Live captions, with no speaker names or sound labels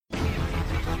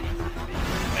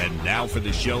Now for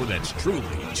the show that's truly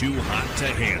too hot to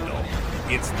handle.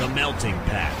 It's The Melting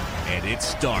Pat, and it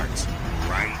starts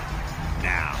right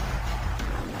now.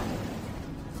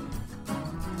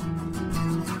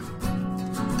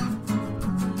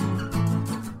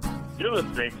 You're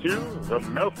listening to The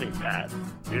Melting Pat.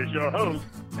 Here's your host,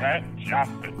 Pat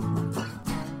Johnson.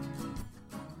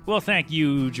 Well, thank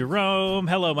you, Jerome.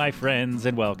 Hello, my friends,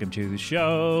 and welcome to the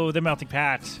show, The Melting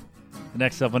Pat, the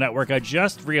Next Level Network. I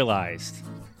just realized,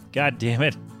 God damn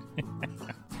it.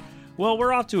 Well,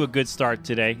 we're off to a good start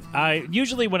today.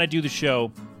 Usually when I do the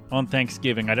show on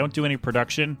Thanksgiving, I don't do any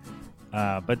production,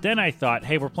 but then I thought,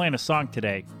 hey, we're playing a song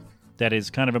today that is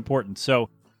kind of important, so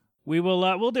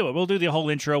we'll do it. We'll do the whole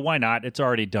intro. Why not? It's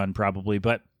already done, probably,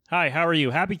 but hi, how are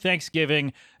you? Happy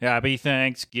Thanksgiving. Happy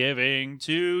Thanksgiving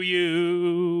to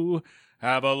you.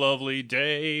 Have a lovely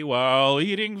day while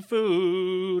eating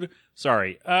food.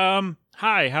 Sorry.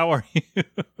 Hi, how are you?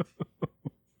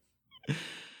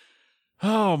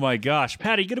 Oh my gosh.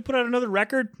 Patty, you gonna put out another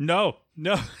record? No.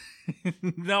 No,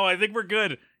 I think we're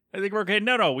good.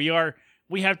 No,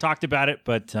 we have talked about it,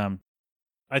 but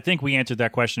I think we answered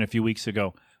that question a few weeks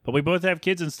ago. But we both have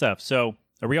kids and stuff, or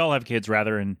we all have kids,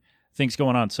 rather, and things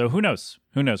going on. So who knows?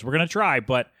 We're going to try,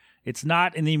 but it's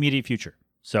not in the immediate future.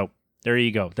 So there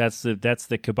you go. That's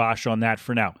the kibosh on that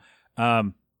for now.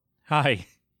 Hi.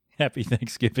 Happy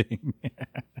Thanksgiving.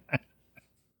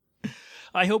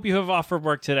 I hope you have off from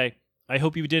work today. I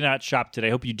hope you did not shop today. I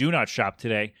hope you do not shop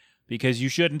today, because you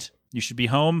shouldn't. You should be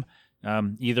home,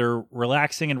 either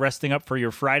relaxing and resting up for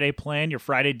your Friday plan, your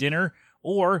Friday dinner,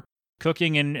 or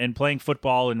cooking and playing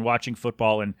football and watching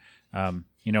football and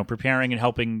preparing and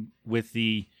helping with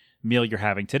the meal you're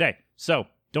having today. So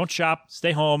don't shop,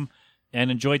 stay home,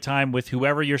 and enjoy time with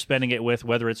whoever you're spending it with,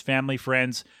 whether it's family,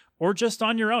 friends, or just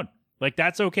on your own. Like,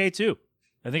 that's okay too.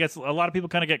 I think that's a lot of people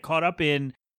kind of get caught up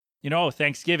in,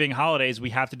 Thanksgiving, holidays,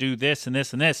 we have to do this and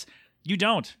this and this. You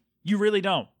don't. You really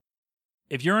don't.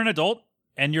 If you're an adult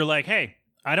and you're like, hey,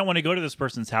 I don't want to go to this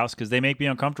person's house because they make me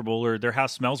uncomfortable, or their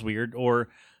house smells weird, or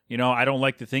I don't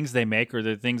like the things they make or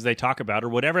the things they talk about or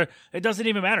whatever. It doesn't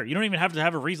even matter. You don't even have to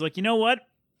have a reason. Like, you know what?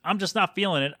 I'm just not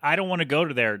feeling it. I don't want to go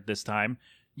to there this time.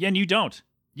 Yeah, and you don't.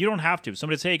 You don't have to.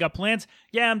 Somebody say, you got plans?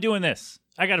 Yeah, I'm doing this.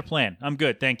 I got a plan. I'm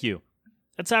good. Thank you.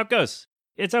 That's how it goes.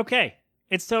 It's okay.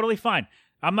 It's totally fine.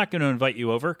 I'm not going to invite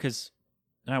you over because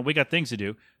we got things to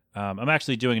do. I'm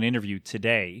actually doing an interview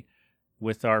today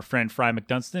with our friend Fry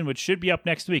McDunstan, which should be up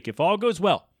next week. If all goes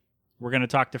well, we're going to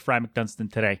talk to Fry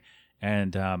McDunstan today.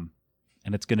 And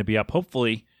it's going to be up.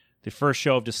 Hopefully, the first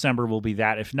show of December will be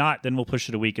that. If not, then we'll push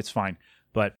it a week. It's fine.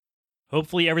 But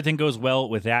hopefully everything goes well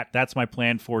with that. That's my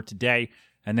plan for today.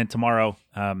 And then tomorrow,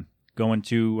 going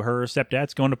to her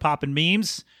stepdad's, going to Poppin'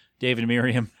 Memes, David and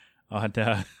Miriam,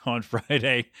 on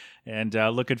Friday. And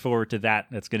looking forward to that.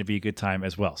 That's going to be a good time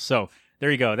as well. So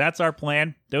there you go. That's our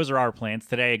plan. Those are our plans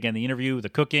today. Again, the interview, the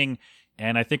cooking,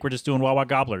 and I think we're just doing Wawa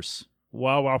Gobblers.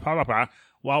 Wawa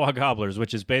Gobblers,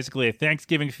 which is basically a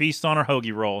Thanksgiving feast on our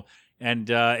hoagie roll. And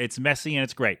it's messy and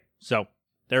it's great. So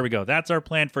there we go. That's our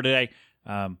plan for today.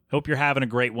 Hope you're having a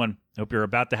great one. Hope you're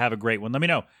about to have a great one. Let me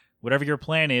know whatever your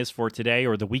plan is for today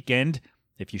or the weekend.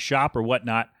 If you shop or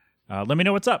whatnot, let me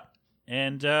know what's up.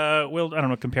 And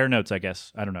we'll, compare notes, I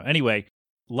guess. I don't know. Anyway,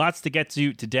 lots to get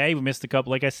to today. We missed a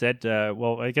couple, like I said,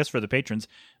 I guess for the patrons,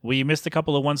 we missed a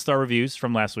couple of 1-star reviews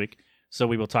from last week. So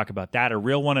we will talk about that, a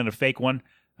real one and a fake one.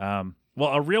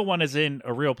 A real one is in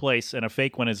a real place, and a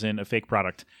fake one is in a fake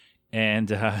product.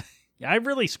 And I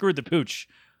really screwed the pooch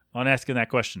on asking that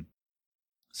question.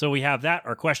 So we have that,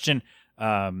 our question.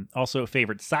 Also,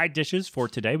 favorite side dishes for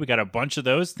today. We got a bunch of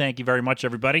those. Thank you very much,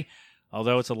 everybody.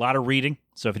 Although it's a lot of reading.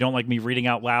 So if you don't like me reading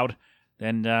out loud,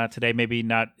 then today maybe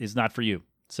is not for you.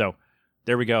 So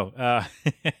there we go.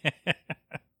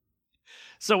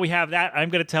 So we have that. I'm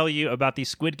going to tell you about the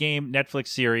Squid Game Netflix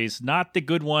series. Not the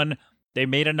good one. They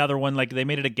made another one, like they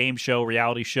made it a game show,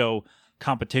 reality show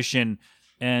competition,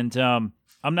 and I'm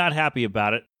not happy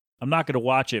about it. I'm not going to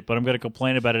watch it, but I'm going to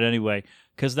complain about it anyway,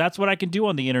 because that's what I can do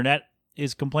on the internet,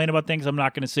 is complain about things I'm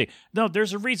not going to see. No,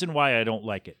 there's a reason why I don't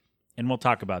like it, and we'll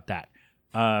talk about that.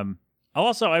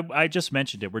 I just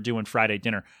mentioned it. We're doing Friday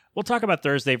dinner. We'll talk about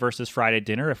Thursday versus Friday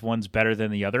dinner, if one's better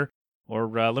than the other, or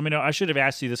let me know. I should have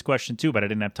asked you this question too, but I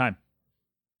didn't have time.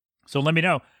 So let me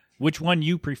know which one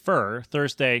you prefer,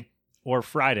 Thursday or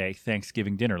Friday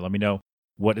Thanksgiving dinner. Let me know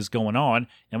what is going on.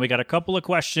 And we got a couple of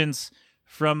questions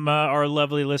from our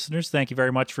lovely listeners. Thank you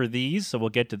very much for these. So we'll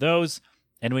get to those.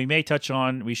 And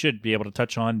we should be able to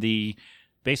touch on the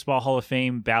Baseball Hall of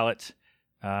Fame ballot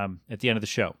at the end of the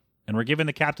show. And we're giving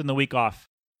the captain the week off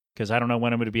because I don't know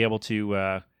when I'm going to be able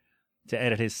to to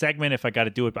edit his segment if I got to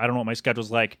do it. But I don't know what my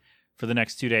schedule's like for the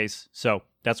next 2 days. So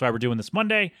that's why we're doing this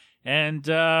Monday. And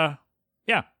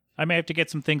yeah, I may have to get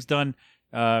some things done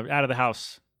out of the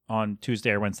house on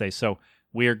Tuesday or Wednesday. So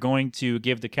we are going to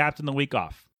give the captain the week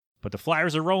off. But the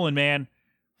Flyers are rolling, man.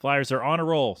 Flyers are on a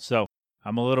roll. So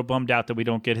I'm a little bummed out that we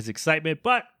don't get his excitement.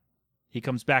 But he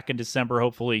comes back in December,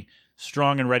 hopefully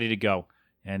strong and ready to go.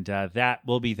 And that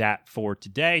will be that for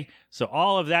today. So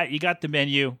all of that, you got the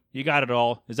menu. You got it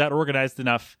all. Is that organized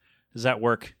enough? Does that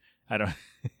work? I don't...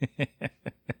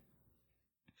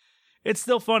 It's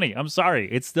still funny. I'm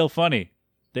sorry. It's still funny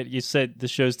that you said the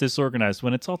show's disorganized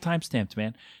when it's all time-stamped,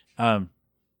 man.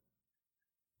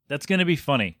 That's going to be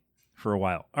funny for a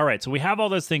while. All right, so we have all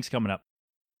those things coming up.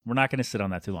 We're not going to sit on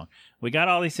that too long. We got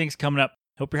all these things coming up.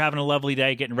 Hope you're having a lovely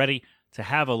day, getting ready to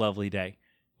have a lovely day.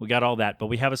 We got all that, but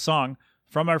we have a song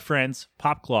from our friends,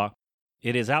 Popclaw.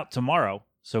 It is out tomorrow,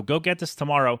 so go get this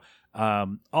tomorrow.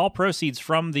 All proceeds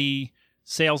from the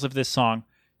sales of this song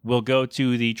will go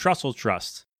to the Trussell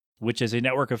Trust, which is a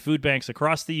network of food banks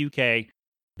across the UK,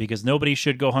 because nobody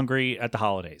should go hungry at the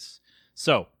holidays.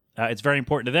 So it's very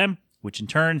important to them, which in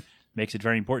turn makes it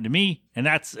very important to me, and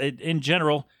that's, in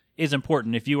general, is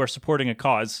important. If you are supporting a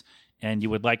cause and you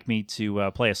would like me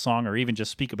to play a song or even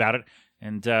just speak about it,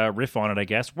 and riff on it, I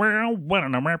guess. I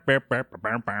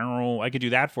could do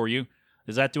that for you.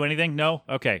 Does that do anything? No?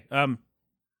 Okay.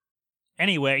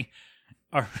 Anyway.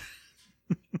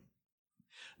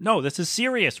 No, this is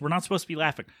serious. We're not supposed to be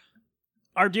laughing.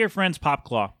 Our dear friends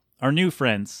Popclaw, our new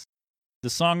friends, the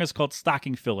song is called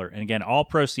Stocking Filler. And again, all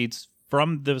proceeds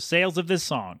from the sales of this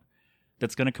song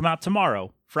that's going to come out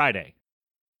tomorrow, Friday,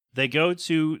 they go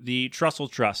to the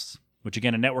Trussell Trust, which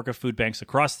again, a network of food banks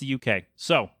across the UK.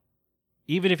 So,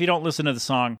 even if you don't listen to the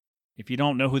song, if you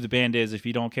don't know who the band is, if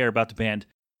you don't care about the band,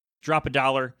 drop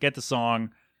 $1, get the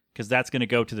song, because that's going to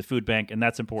go to the food bank, and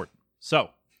that's important.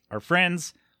 So, our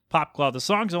friends, Popclaw, the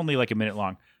song's only like a minute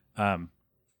long.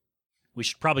 We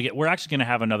should probably we're actually going to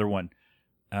have another one,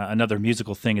 another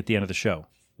musical thing at the end of the show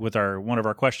with one of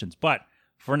our questions. But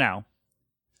for now,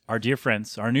 our dear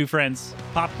friends, our new friends,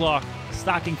 Popclaw,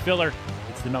 Stocking Filler,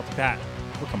 it's the Melting Pat.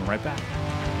 We're coming right back.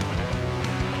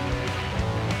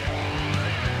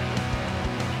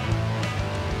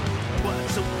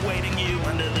 What's awaiting you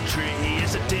under the tree?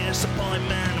 Is it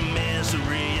disappointment and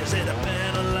misery? Is it a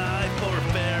better life or a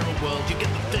fairer world? You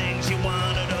get the things you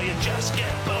wanted or you just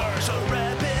get bored. So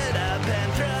wrap it up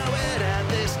and throw it out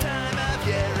this time of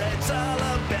year. It's all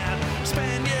about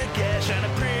spend your cash on a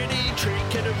pretty treat.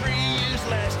 Could have reused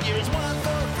last year's one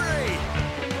for free.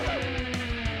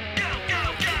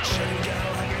 Shouldn't go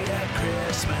hungry at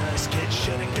Christmas. Kids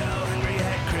shouldn't go hungry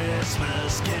at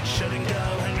Christmas. Kids shouldn't go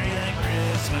hungry at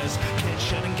Christmas. Kids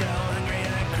shouldn't go hungry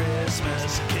at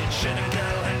Christmas. Kids shouldn't go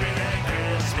hungry at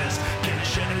Christmas. Kids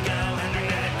shouldn't go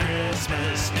hungry at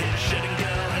Christmas. Kids shouldn't go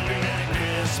hungry at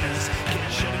Christmas.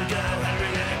 Kids shouldn't go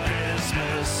hungry at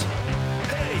Christmas.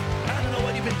 Hey, I don't know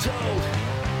what you've been told,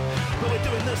 but we're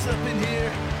doing this up in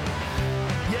here.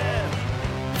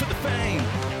 Yeah, for the fame.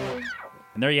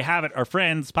 And there you have it, our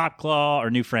friends, Popclaw, our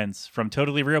new friends from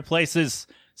Totally Real Places,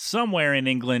 somewhere in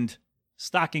England.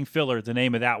 Stocking Filler, the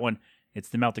name of that one. It's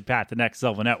the Melting Pat, the Next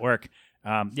Level Network.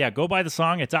 Yeah, go buy the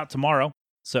song. It's out tomorrow.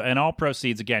 So, and all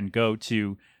proceeds, again, go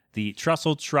to the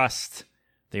Trussell Trust.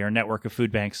 They are a network of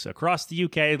food banks across the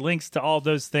UK. Links to all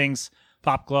those things,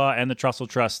 Popclaw and the Trussell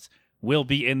Trust, will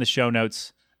be in the show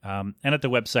notes and at the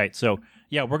website. So,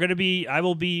 yeah,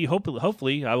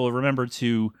 hopefully, I will remember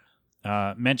to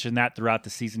mention that throughout the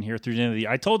season here through the end of the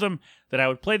year. I told them that I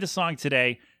would play the song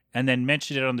today and then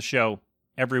mention it on the show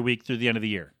every week through the end of the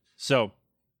year. So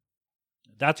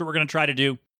that's what we're going to try to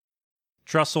do.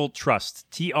 Trussell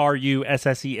Trust,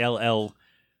 Trussell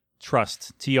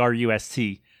Trust, Trust.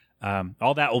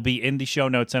 All that will be in the show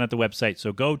notes and at the website.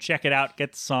 So go check it out.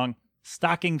 Get the song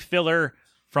Stocking Filler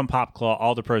from Popclaw.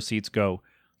 All the proceeds go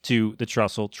to the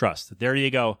Trussell Trust. There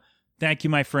you go. Thank you,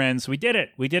 my friends. We did it.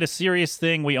 We did a serious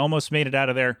thing. We almost made it out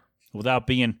of there without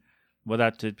being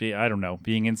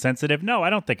insensitive. No, I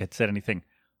don't think I said anything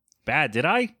bad, did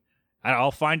I?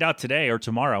 I'll find out today or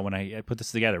tomorrow when I put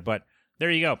this together. But there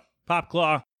you go.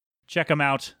 Popclaw. Check them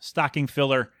out. Stocking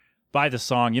Filler. Buy the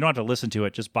song. You don't have to listen to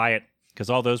it. Just buy it because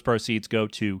all those proceeds go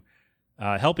to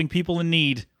helping people in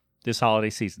need this holiday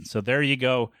season. So there you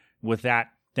go with that.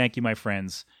 Thank you, my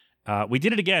friends. We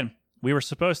did it again. We were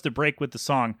supposed to break with the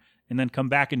song and then come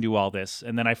back and do all this.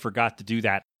 And then I forgot to do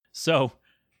that. So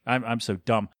I'm so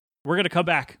dumb. We're going to come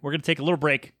back. We're going to take a little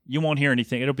break. You won't hear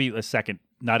anything. It'll be a second,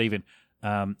 not even.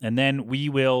 And then we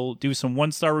will do some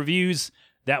one-star reviews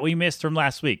that we missed from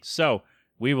last week. So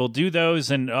we will do those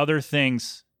and other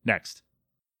things next.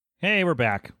 Hey, we're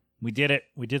back. We did it.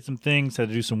 We did some things, had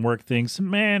to do some work things.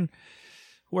 Man,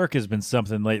 work has been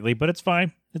something lately, but it's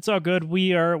fine. It's all good.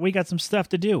 We got some stuff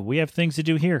to do. We have things to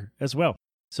do here as well.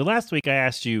 So last week I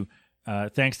asked you,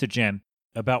 thanks to Jen,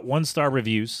 about 1-star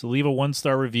reviews. So leave a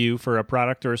 1-star review for a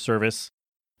product or a service.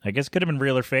 I guess it could have been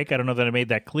real or fake. I don't know that I made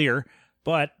that clear,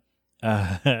 but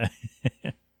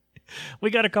we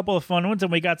got a couple of fun ones,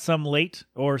 and we got some late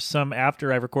or some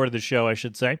after I recorded the show, I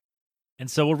should say. And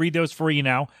so we'll read those for you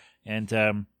now. And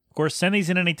of course, send these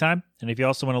in anytime. And if you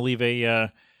also want to leave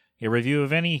a review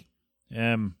of any,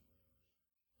 I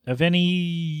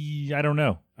don't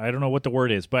know what the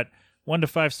word is, but 1 to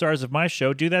 5 stars of my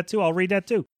show, do that too. I'll read that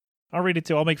too. I'll read it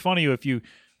too. I'll make fun of you if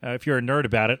you're a nerd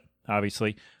about it,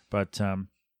 obviously. But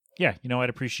yeah, I'd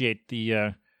appreciate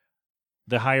the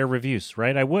higher reviews,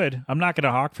 right? I would. I'm not going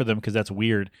to hawk for them because that's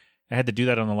weird. I had to do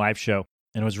that on the live show,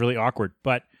 and it was really awkward.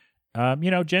 But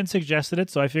Jen suggested it,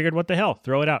 so I figured, what the hell,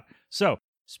 throw it out. So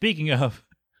speaking of,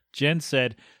 Jen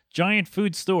said, giant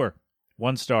food store,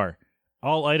 1 star.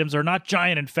 All items are not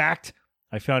giant. In fact,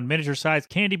 I found miniature-sized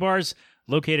candy bars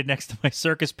located next to my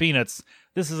circus peanuts.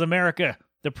 This is America.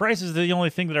 The prices are the only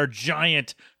thing that are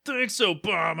giant. Thanks,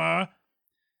 Obama.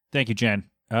 Thank you, Jen.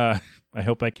 I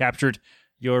hope I captured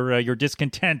your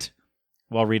discontent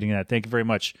while reading that. Thank you very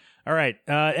much. All right,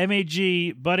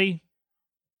 MAG, buddy.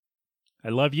 I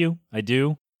love you. I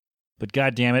do. But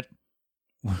God damn it.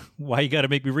 Why you got to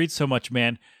make me read so much,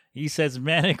 man? He says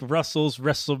Manic Russell's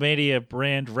WrestleMania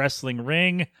brand wrestling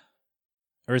ring.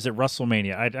 Or is it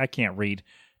WrestleMania? I can't read.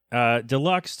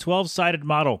 Deluxe 12-sided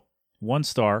model. 1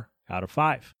 star out of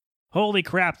 5. Holy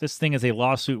crap, this thing is a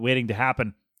lawsuit waiting to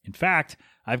happen. In fact,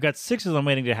 I've got 6 of them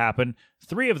waiting to happen,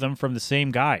 3 of them from the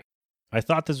same guy. I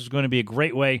thought this was going to be a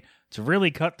great way to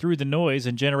really cut through the noise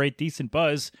and generate decent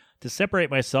buzz to separate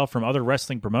myself from other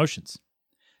wrestling promotions.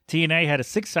 TNA had a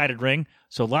 6-sided ring,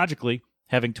 so logically,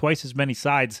 having twice as many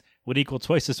sides would equal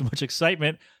twice as much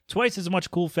excitement, twice as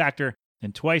much cool factor,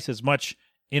 and twice as much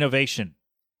innovation.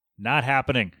 Not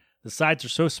happening. The sides are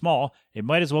so small, it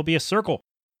might as well be a circle.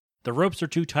 The ropes are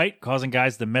too tight, causing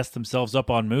guys to mess themselves up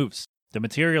on moves. The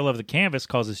material of the canvas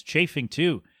causes chafing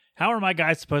too. How are my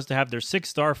guys supposed to have their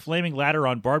 6-star flaming ladder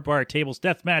on barbed wire tables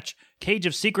deathmatch, Cage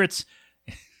of Secrets?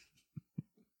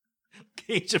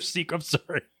 Cage of Secrets, I'm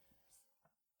sorry.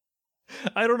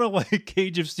 I don't know why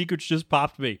Cage of Secrets just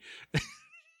popped me.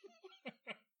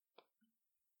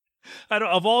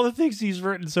 Of all the things he's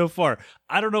written so far,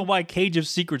 I don't know why Cage of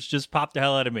Secrets just popped the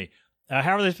hell out of me.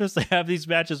 How are they supposed to have these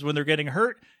matches when they're getting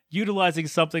hurt utilizing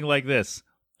something like this?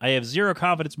 I have zero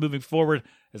confidence moving forward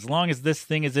as long as this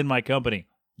thing is in my company.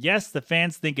 Yes, the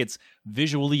fans think it's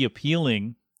visually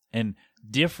appealing and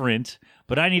different,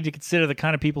 but I need to consider the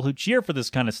kind of people who cheer for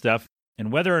this kind of stuff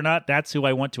and whether or not that's who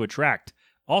I want to attract.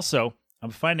 Also,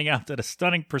 I'm finding out that a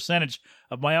stunning percentage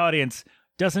of my audience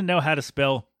doesn't know how to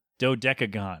spell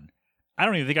dodecagon. I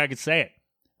don't even think I could say it.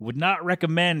 Would not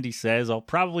recommend, he says. I'll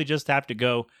probably just have to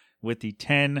go with the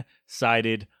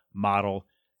 10-sided model.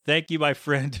 Thank you, my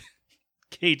friend.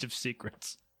 Cage of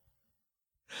Secrets.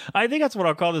 I think that's what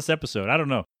I'll call this episode. I don't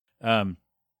know.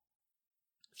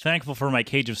 Thankful for my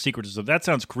Cage of Secrets. So that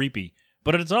sounds creepy,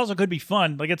 but it also could be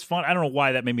fun. Like, it's fun. I don't know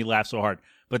why that made me laugh so hard,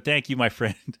 but thank you, my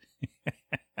friend.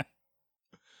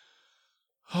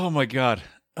 Oh my God.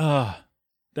 That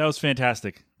was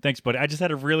fantastic. Thanks, buddy. I just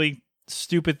had a really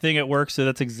stupid thing at work, so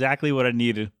that's exactly what I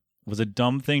needed. It was a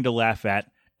dumb thing to laugh at,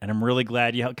 and I'm really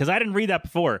glad you helped, because I didn't read that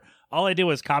before. All I did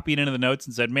was copy it into the notes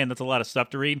and said, man, that's a lot of stuff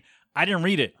to read. I didn't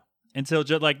read it until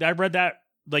just like I read that,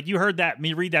 like you heard that,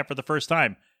 me read that for the first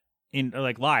time in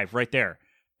like live right there.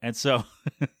 And so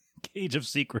Cage of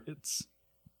Secrets.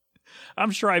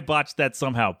 I'm sure I botched that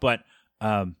somehow, but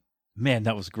man,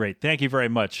 that was great. Thank you very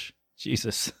much.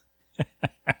 Jesus.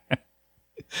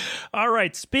 All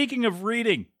right. Speaking of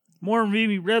reading, more of me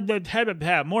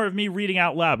reading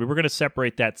out loud. We were going to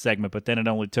separate that segment, but then it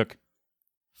only took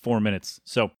 4 minutes.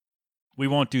 So we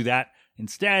won't do that.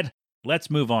 Instead,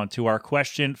 let's move on to our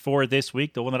question for this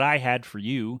week, the one that I had for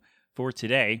you for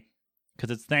today, because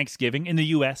it's Thanksgiving in the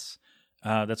U.S.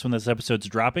 That's when this episode's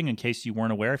dropping, in case you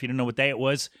weren't aware. If you didn't know what day it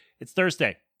was, it's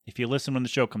Thursday, if you listen when the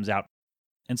show comes out.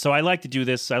 And so I like to do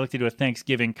this. I like to do a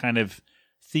Thanksgiving kind of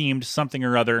themed something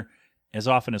or other as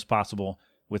often as possible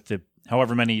with the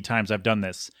however many times I've done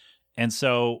this. And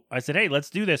so I said, hey, let's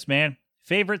do this, man.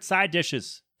 Favorite side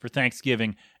dishes for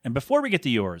Thanksgiving. And before we get to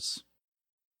yours,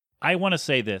 I want to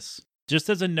say this, just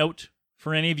as a note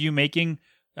for any of you making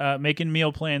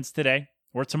meal plans today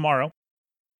or tomorrow.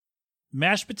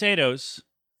 Mashed potatoes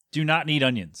do not need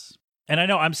onions. And I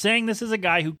know I'm saying this as a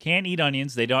guy who can't eat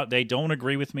onions. They don't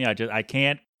agree with me. I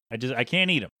can't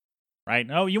eat them. Right?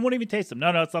 No, you won't even taste them. No,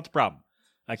 it's not the problem.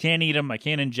 I can't eat them. I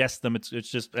can't ingest them. It's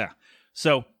just,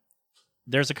 So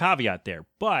there's a caveat there.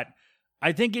 But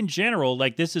I think in general,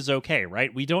 like, this is okay,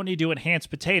 right? We don't need to enhance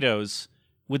potatoes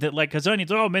with it, like, because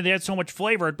onions, oh man, they had so much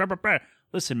flavor. Blah, blah, blah.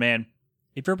 Listen, man,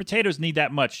 if your potatoes need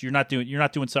that much, you're not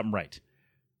doing something right.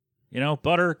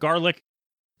 Butter, garlic,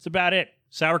 that's about it.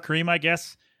 Sour cream, I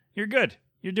guess. You're good.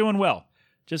 You're doing well.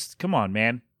 Just come on,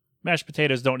 man. Mashed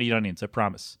potatoes don't need onions, I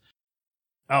promise.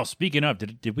 Oh, speaking of,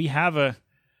 did we have a...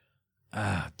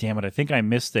 damn it, I think I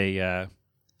missed a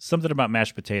something about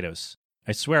mashed potatoes.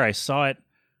 I swear I saw it.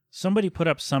 Somebody put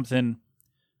up something.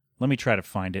 Let me try to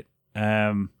find it.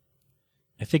 I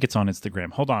think it's on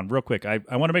Instagram. Hold on, real quick. I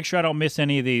want to make sure I don't miss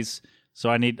any of these. So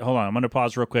hold on. I'm going to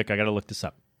pause real quick. I got to look this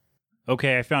up.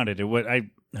 Okay, I found it.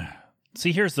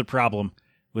 See, here's the problem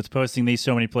with posting these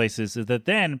so many places is that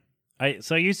then I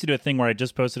used to do a thing where I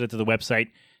just posted it to the website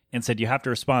and said you have to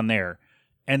respond there.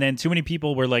 And then too many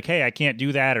people were like, hey, I can't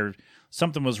do that, or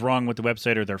something was wrong with the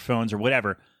website or their phones or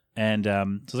whatever. And so I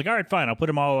was like, all right, fine. I'll put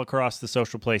them all across the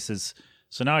social places.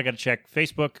 So now I got to check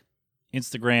Facebook,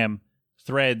 Instagram,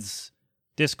 Threads,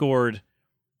 Discord,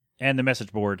 and the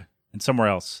message board, and somewhere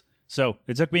else. So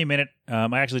it took me a minute. I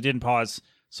actually didn't pause,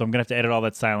 so I'm going to have to edit all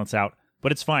that silence out.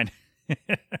 But it's fine.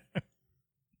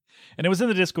 And it was in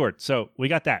the Discord, so we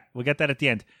got that. We got that at the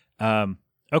end.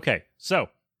 Okay, so,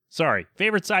 sorry.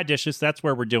 Favorite side dishes, that's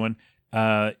where we're doing.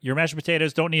 Your mashed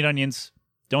potatoes don't need onions.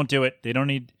 Don't do it. They don't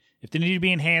need... If they need to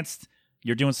be enhanced,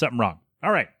 you're doing something wrong.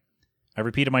 All right. I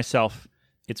repeated myself.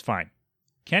 It's fine.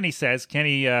 Kenny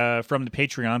from the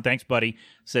Patreon, thanks, buddy,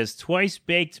 says, twice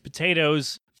baked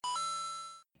potatoes,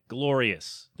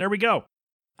 glorious. There we go.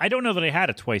 I don't know that I had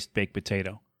a twice baked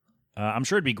potato. I'm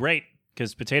sure it'd be great,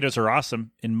 because potatoes are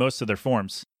awesome in most of their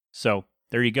forms. So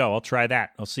there you go. I'll try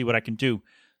that. I'll see what I can do.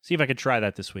 See if I can try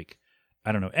that this week.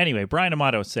 I don't know. Anyway, Brian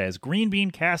Amato says, green bean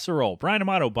casserole. Brian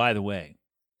Amato, by the way,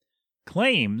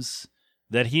 claims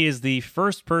that he is the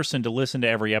first person to listen to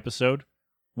every episode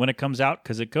when it comes out,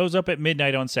 because it goes up at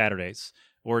midnight on Saturdays,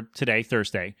 or today,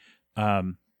 Thursday.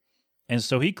 And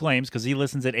so he claims, because he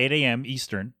listens at 8 a.m.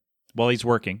 Eastern while he's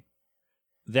working,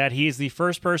 that he is the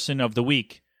first person of the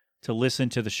week to listen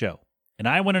to the show. And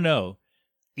I want to know,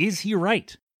 is he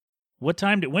right? When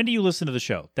do you listen to the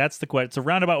show? That's the question. It's a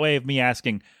roundabout way of me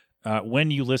asking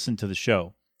when you listen to the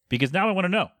show, because now I want to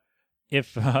know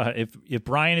if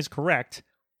Brian is correct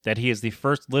that he is the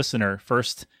first listener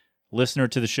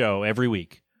to the show every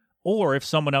week, or if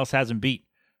someone else has him beat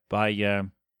by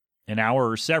an hour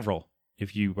or several,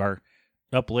 if you are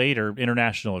up late or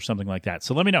international or something like that.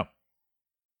 So let me know.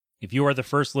 If you are the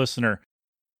first listener,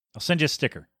 I'll send you a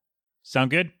sticker.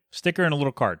 Sound good? Sticker and a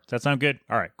little card. Does that sound good?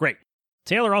 All right, great.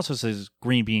 Taylor also says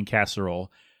green bean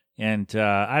casserole, and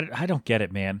I don't get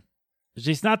it, man.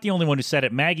 She's not the only one who said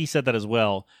it. Maggie said that as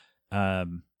well.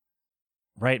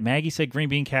 Right? Maggie said green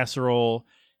bean casserole,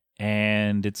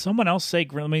 and did someone else say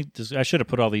I should have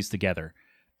put all these together.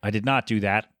 I did not do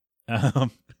that.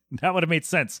 That would have made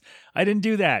sense. I didn't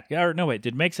do that. Or no, wait,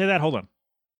 did Meg say that? Hold on.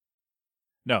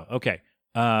 No, okay.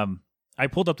 I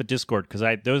pulled up the Discord because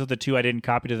those are the two I didn't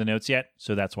copy to the notes yet,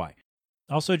 so that's why.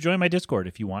 Also, join my Discord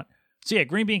if you want. So yeah,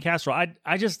 green bean casserole.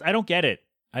 I don't get it.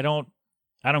 I don't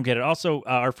get it. Also,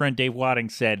 our friend Dave Wadding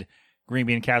said green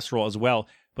bean casserole as well,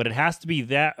 but it has to be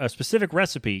a specific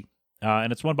recipe,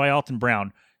 and it's one by Alton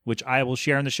Brown, which I will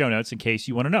share in the show notes in case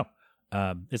you want to know.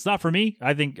 It's not for me.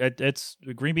 I think it's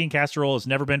green bean casserole has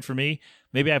never been for me.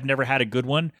 Maybe I've never had a good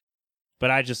one, but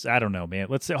I don't know, man.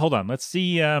 Hold on. Let's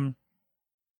see.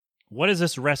 What does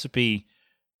this recipe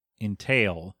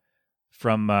entail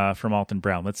from Alton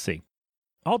Brown? Let's see.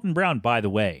 Alton Brown, by the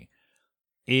way,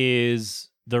 is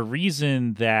the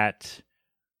reason that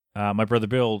my brother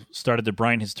Bill started to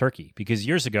brine his turkey, because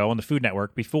years ago on the Food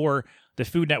Network, before the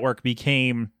Food Network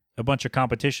became a bunch of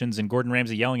competitions and Gordon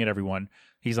Ramsay yelling at everyone,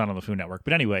 he's not on the Food Network,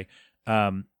 but anyway,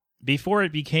 before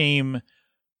it became,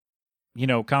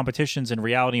 competitions and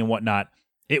reality and whatnot,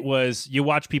 it was you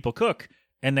watch people cook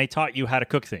and they taught you how to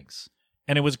cook things,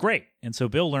 and it was great. And so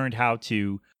Bill learned how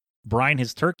to brine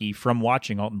his turkey from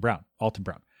watching Alton Brown.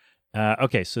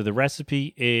 Okay, so the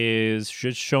recipe is,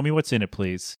 show me what's in it,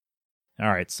 please.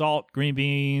 All right, salt, green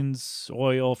beans,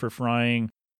 oil for frying,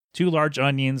 2 large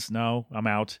onions. No, I'm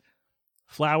out.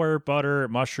 Flour, butter,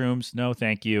 mushrooms. No,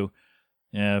 thank you.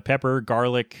 Pepper,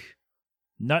 garlic,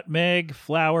 nutmeg,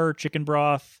 flour, chicken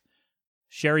broth,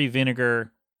 sherry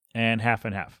vinegar, and half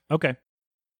and half. Okay.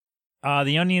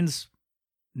 The onions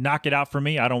knock it out for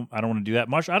me. I don't want to do that.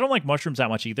 I don't like mushrooms that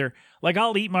much either. Like,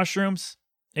 I'll eat mushrooms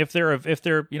if they're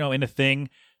in a thing,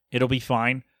 it'll be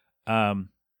fine.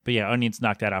 But yeah, onions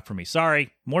knock that out for me.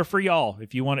 Sorry, more for y'all.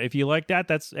 If you like that,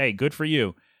 that's, hey, good for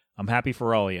you. I'm happy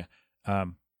for all of you.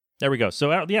 There we go.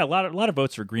 So yeah, a lot of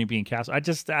votes for green bean casserole. I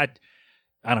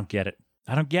don't get it.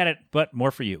 I don't get it, but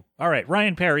more for you. All right,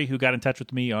 Ryan Perry, who got in touch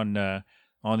with me on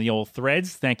the old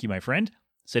threads, thank you, my friend,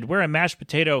 said, we're a mashed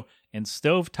potato and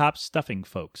stovetop stuffing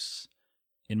folks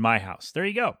in my house. There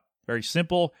you go. Very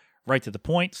simple, right to the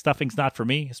point. Stuffing's not for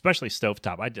me, especially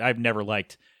stovetop. I've never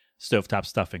liked stovetop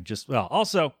stuffing.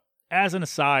 Also, as an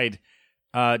aside,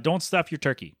 don't stuff your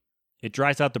turkey. It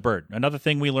dries out the bird. Another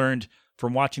thing we learned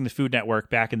from watching the Food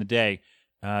Network back in the day,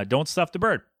 don't stuff the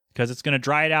bird because it's going to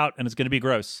dry it out and it's going to be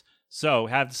gross. So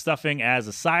have the stuffing as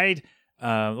a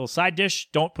little side dish.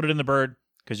 Don't put it in the bird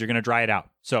because you're going to dry it out.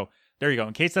 So there you go.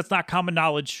 In case that's not common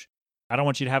knowledge, I don't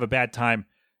want you to have a bad time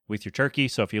with your turkey.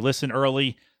 So if you listen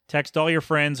early, text all your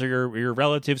friends or your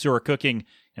relatives who are cooking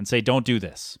and say, don't do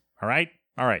this. All right?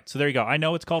 All right. So there you go. I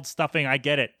know it's called stuffing. I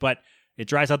get it, but it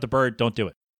dries out the bird. Don't do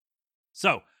it.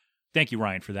 So thank you,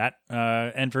 Ryan, for that.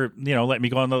 And for, letting me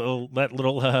go on that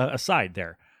little aside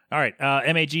there. All right.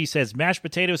 MAG says mashed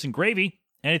potatoes and gravy.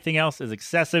 Anything else is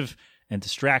excessive and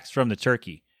distracts from the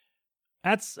turkey.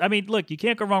 Look, you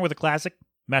can't go wrong with a classic.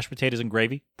 Mashed potatoes and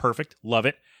gravy. Perfect. Love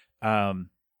it. I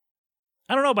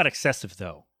don't know about excessive,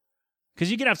 though,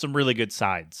 because you can have some really good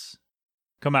sides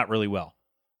come out really well.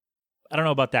 I don't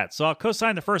know about that. So I'll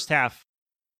co-sign the first half.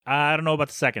 I don't know about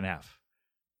the second half.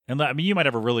 And you might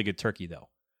have a really good turkey, though.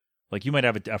 Like you might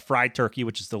have a fried turkey,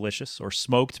 which is delicious, or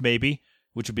smoked maybe,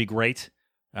 which would be great.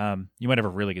 You might have a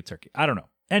really good turkey. I don't know.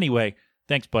 Anyway,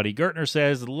 thanks, buddy. Gertner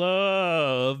says,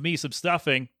 love me some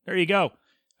stuffing. There you go.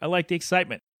 I like the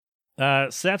excitement.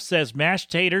 Seth says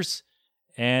mashed taters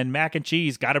and mac and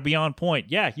cheese got to be on point.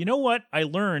 Yeah, you know what? I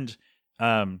learned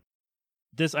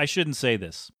this. I shouldn't say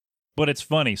this, but it's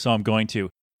funny, so I'm going to.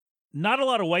 Not a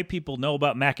lot of white people know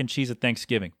about mac and cheese at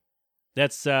Thanksgiving.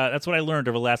 That's what I learned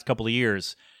over the last couple of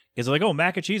years. Is like, oh,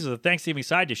 mac and cheese is a Thanksgiving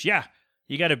side dish. Yeah,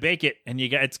 you got to bake it, and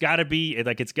it's got to be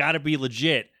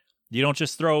legit. You don't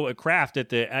just throw a Kraft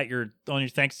on your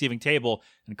Thanksgiving table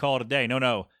and call it a day.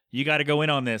 No, you got to go in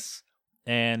on this.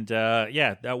 And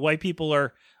white people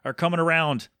are coming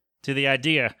around to the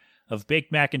idea of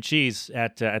baked mac and cheese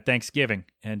at Thanksgiving,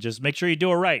 and just make sure you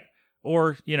do it right,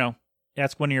 or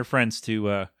ask one of your friends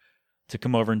to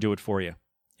come over and do it for you.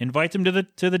 Invite them to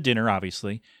the dinner,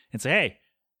 obviously, and say, hey,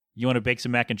 you want to bake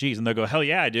some mac and cheese? And they'll go, hell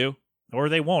yeah, I do. Or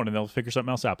they won't, and they'll figure something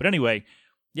else out. But anyway,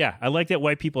 yeah, I like that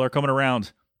white people are coming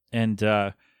around, and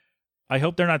I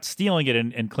hope they're not stealing it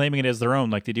and claiming it as their own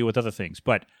like they do with other things.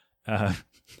 But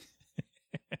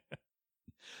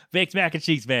baked mac and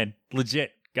cheese, man,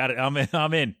 legit. Got it. I'm in.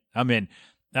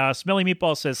 Smelly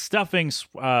Meatball says stuffing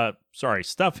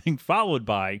followed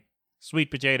by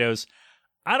sweet potatoes.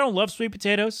 I don't love sweet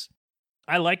potatoes.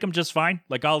 I like them just fine.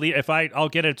 Like I'll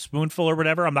get a spoonful or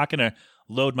whatever. I'm not gonna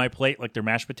load my plate like they're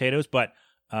mashed potatoes, but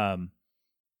I'll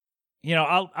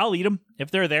eat them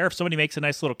if they're there. If somebody makes a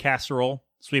nice little casserole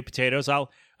sweet potatoes, I'll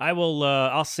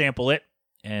sample it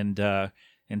and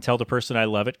tell the person I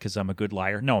love it because I'm a good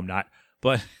liar. No, I'm not.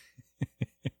 But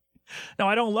no,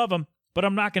 I don't love them, but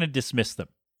I'm not going to dismiss them.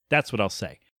 That's what I'll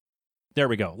say. There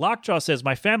we go. Lockjaw says,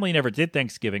 my family never did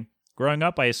Thanksgiving. Growing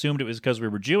up, I assumed it was because we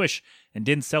were Jewish and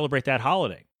didn't celebrate that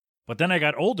holiday. But then I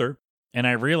got older and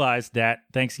I realized that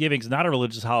Thanksgiving's not a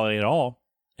religious holiday at all.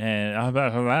 And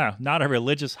not a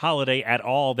religious holiday at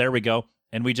all. There we go.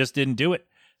 And we just didn't do it.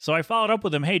 So I followed up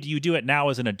with him. Hey, do you do it now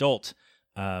as an adult?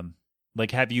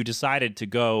 Have you decided to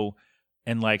go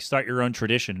and start your own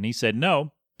tradition? And he said,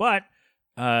 no, but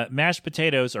mashed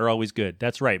potatoes are always good.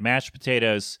 That's right. Mashed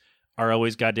potatoes are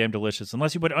always goddamn delicious.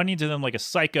 Unless you put onions in them like a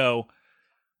psycho.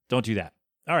 Don't do that.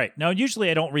 All right. Now,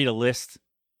 usually I don't read a list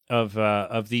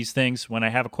of these things. When I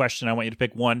have a question, I want you to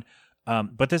pick one.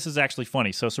 But this is actually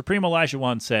funny. So Supreme Elijah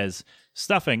 1 says,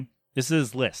 stuffing, this is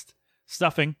his list.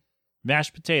 Stuffing,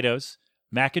 mashed potatoes,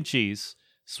 mac and cheese,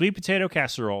 sweet potato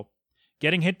casserole,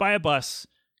 getting hit by a bus,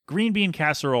 green bean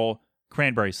casserole,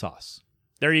 cranberry sauce.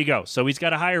 There you go. So he's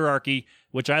got a hierarchy,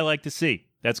 which I like to see.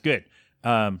 That's good.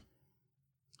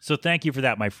 So thank you for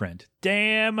that, my friend.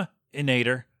 Damn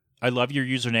Inator. I love your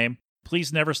username.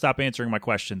 Please never stop answering my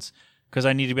questions because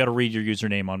I need to be able to read your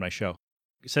username on my show.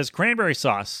 It says cranberry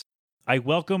sauce. I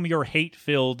welcome your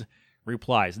hate-filled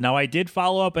replies. Now, I did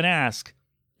follow up and ask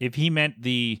if he meant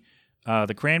the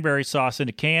cranberry sauce in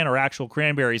a can or actual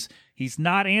cranberries. He's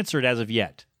not answered as of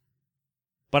yet.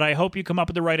 But I hope you come up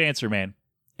with the right answer, man.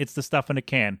 It's the stuff in a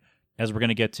can, as we're going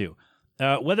to get to.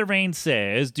 Weathervane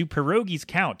says, do pierogies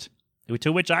count?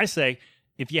 To which I say,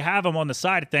 if you have them on the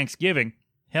side at Thanksgiving,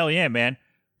 hell yeah, man.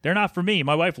 They're not for me.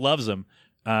 My wife loves them.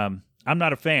 I'm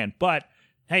not a fan. But,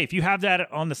 hey, if you have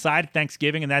that on the side at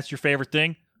Thanksgiving and that's your favorite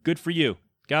thing, good for you.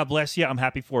 God bless you. I'm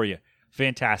happy for you.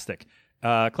 Fantastic.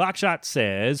 Clockshot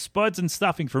says, spuds and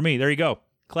stuffing for me. There you go.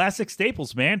 Classic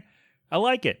staples, man. I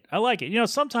like it. You know,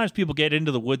 sometimes people get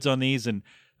into the woods on these and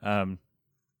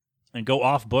go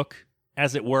off book,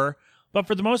 as it were. But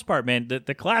for the most part, man,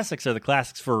 the classics are the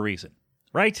classics for a reason.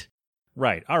 Right?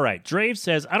 Right. All right. Drave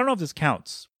says, I don't know if this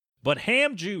counts, but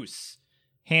ham juice.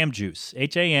 Ham juice.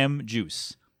 Ham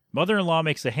juice. Mother-in-law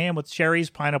makes a ham with cherries,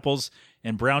 pineapples,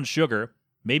 and brown sugar.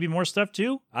 Maybe more stuff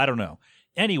too? I don't know.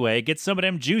 Anyway, get some of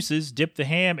them juices, dip the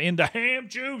ham in the ham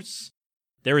juice.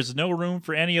 There is no room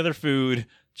for any other food.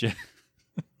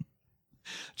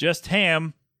 Just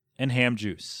ham and ham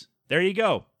juice. There you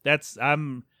go.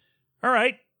 All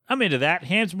right. I'm into that.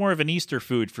 Ham's more of an Easter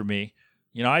food for me.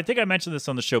 You know, I think I mentioned this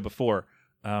on the show before.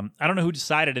 I don't know who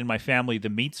decided in my family the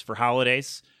meats for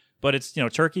holidays, but it's, you know,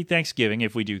 turkey, Thanksgiving,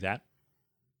 if we do that.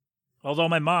 Although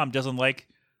my mom doesn't like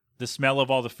the smell of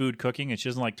all the food cooking and she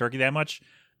doesn't like turkey that much.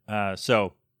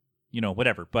 So, you know,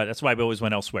 whatever. But that's why I always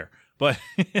went elsewhere. But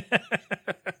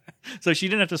so she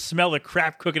didn't have to smell the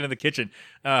crap cooking in the kitchen,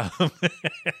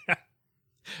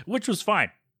 which was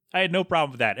fine. I had no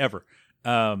problem with that ever.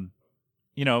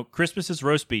 You know, Christmas is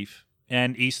roast beef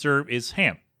and Easter is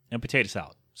ham and potato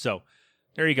salad. So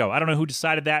there you go. I don't know who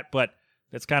decided that, but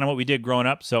that's kind of what we did growing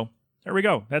up. So there we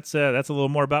go. That's a little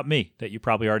more about me that you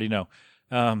probably already know,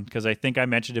 because I think I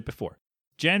mentioned it before.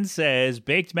 Jen says,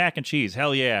 baked mac and cheese.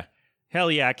 Hell yeah. Hell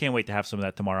yeah. I can't wait to have some of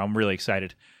that tomorrow. I'm really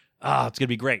excited. Oh, it's going to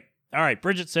be great. All right.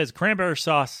 Bridget says, cranberry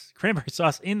sauce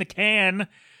in the can.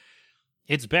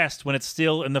 It's best when it's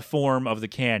still in the form of the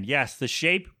can. Yes, the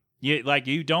shape,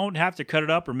 you don't have to cut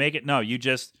it up or make it. No, you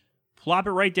just plop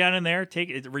it right down in there.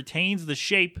 It retains the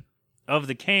shape of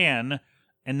the can,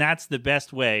 and that's the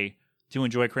best way to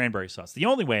enjoy cranberry sauce. The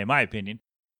only way, in my opinion.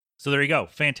 So there you go.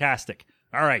 Fantastic.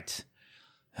 All right.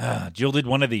 Jill did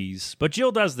one of these. But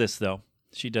Jill does this, though.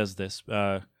 She does this.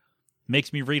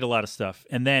 Makes me read a lot of stuff.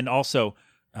 And then also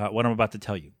what I'm about to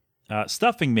tell you.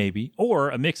 Stuffing, maybe, or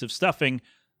a mix of stuffing,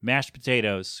 mashed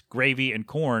potatoes, gravy, and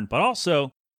corn, but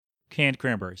also canned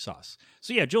cranberry sauce.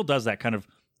 So yeah, Jill does that, kind of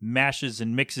mashes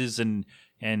and mixes and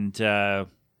I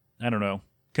don't know,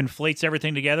 conflates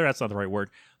everything together. That's not the right word.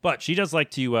 But she does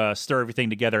like to stir everything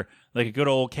together like a good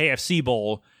old KFC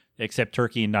bowl, except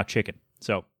turkey and not chicken.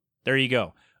 So there you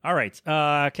go. All right.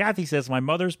 Kathy says, my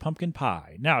mother's pumpkin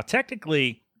pie. Now,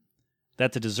 technically,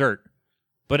 that's a dessert.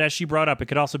 But as she brought up, it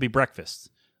could also be breakfast.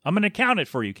 I'm going to count it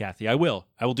for you, Kathy. I will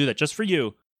do that just for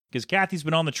you, because Kathy's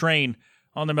been on the train,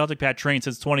 on the Melting Pat train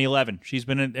since 2011. She's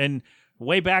been in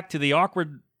way back to the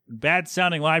awkward,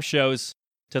 bad-sounding live shows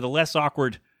to the less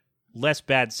awkward, less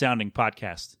bad-sounding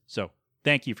podcast. So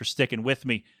thank you for sticking with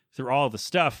me through all the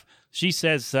stuff. She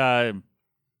says,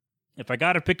 if I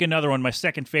got to pick another one, my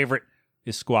second favorite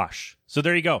is squash. So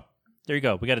there you go. There you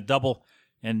go. We got a double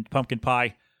and pumpkin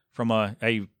pie from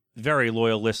a very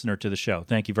loyal listener to the show.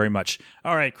 Thank you very much.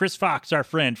 All right, Chris Fox, our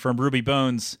friend from Ruby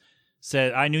Bones,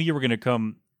 said, I knew you were going to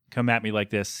come at me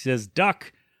like this. He says,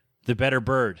 duck, the better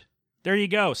bird. There you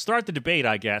go. Start the debate,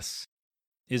 I guess.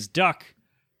 Is duck...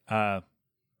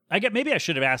 maybe I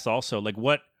should have asked also, like,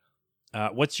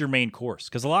 what's your main course?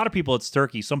 Because a lot of people, it's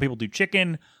turkey. Some people do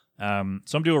chicken.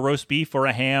 Some do a roast beef or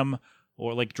a ham,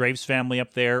 or like Drave's family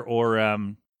up there,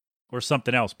 or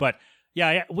something else. But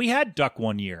yeah, we had duck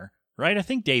one year, right? I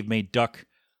think Dave made duck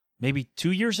maybe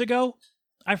 2 years ago.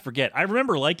 I forget. I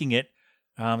remember liking it.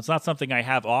 It's not something I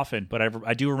have often, but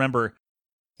I do remember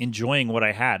enjoying what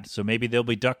I had. So maybe there'll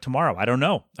be duck tomorrow. I don't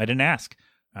know. I didn't ask.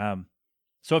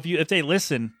 So if they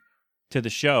listen to the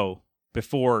show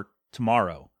before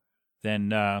tomorrow, then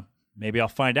maybe I'll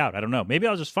find out. I don't know. Maybe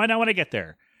I'll just find out when I get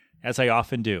there, as I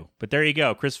often do. But there you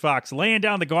go. Chris Fox laying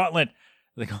down the gauntlet.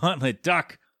 The gauntlet,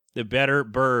 duck, the better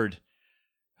bird.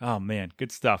 Oh, man.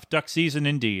 Good stuff. Duck season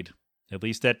indeed. At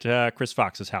least at Chris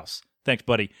Fox's house. Thanks,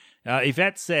 buddy.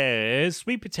 Yvette says,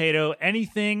 sweet potato,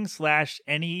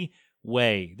 anything/any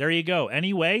way. There you go.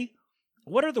 Any way?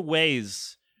 What are the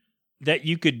ways that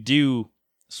you could do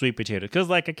sweet potato? Because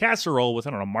like a casserole with,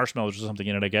 I don't know, marshmallows or something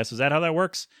in it, I guess. Is that how that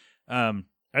works? I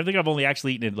think I've only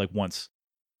actually eaten it like once.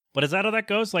 But is that how that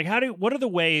goes? Like, what are the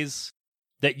ways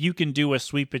that you can do a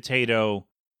sweet potato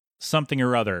something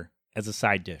or other as a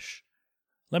side dish?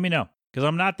 Let me know, because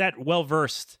I'm not that well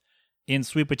versed in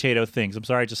sweet potato things. I'm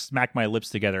sorry, I just smacked my lips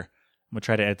together. I'm going to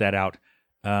try to edit that out.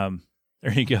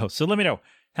 There you go. So let me know,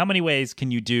 how many ways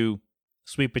can you do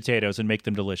sweet potatoes and make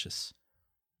them delicious?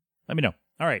 Let me know.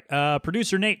 All right.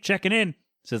 Producer Nate checking in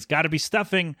says, got to be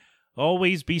stuffing.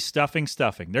 Always be stuffing.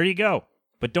 There you go.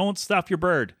 But don't stuff your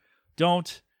bird.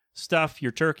 Don't stuff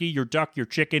your turkey, your duck, your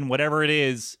chicken, whatever it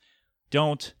is.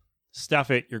 Don't stuff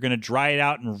it. You're going to dry it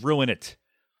out and ruin it.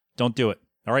 Don't do it.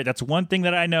 All right. That's one thing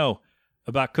that I know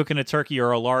about cooking a turkey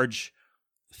or a large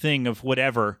thing of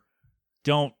whatever,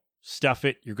 don't stuff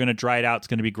it. You're going to dry it out. It's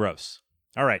going to be gross.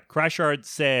 All right. Crashard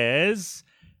says,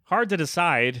 hard to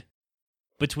decide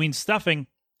between stuffing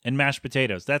and mashed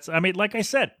potatoes. Like I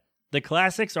said, the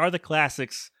classics are the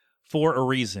classics for a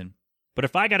reason. But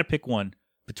if I got to pick one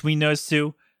between those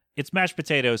two, it's mashed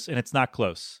potatoes, and it's not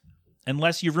close.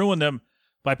 Unless you ruin them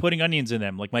by putting onions in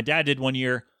them. Like my dad did one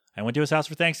year. I went to his house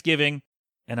for Thanksgiving,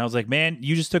 and I was like, man,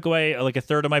 you just took away like a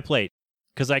third of my plate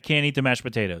because I can't eat the mashed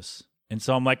potatoes. And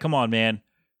so I'm like, come on, man.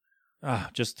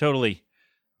 Just totally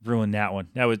ruined that one.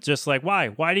 That was just like, why?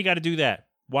 Why do you got to do that?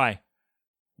 Why?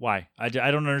 I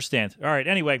don't understand. All right,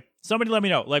 anyway, somebody let me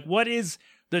know. Like, what is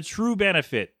the true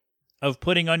benefit of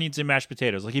putting onions in mashed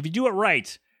potatoes? Like, if you do it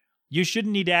right, you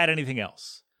shouldn't need to add anything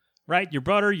else, right? Your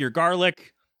butter, your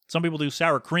garlic. Some people do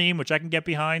sour cream, which I can get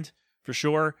behind for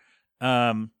sure.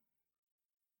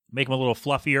 Make them a little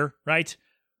fluffier, right?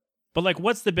 But like,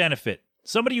 what's the benefit?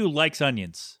 Somebody who likes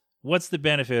onions, what's the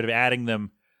benefit of adding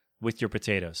them with your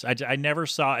potatoes? I never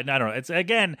saw it. I don't know. It's,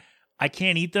 again, I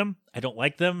can't eat them. I don't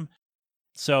like them.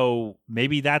 So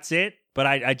maybe that's it. But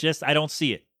I don't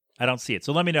see it. I don't see it.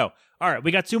 So let me know. All right,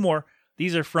 we got two more.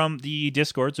 These are from the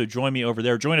Discord, so join me over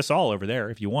there. Join us all over there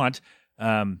if you want.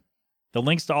 The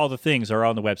links to all the things are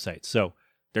on the website. So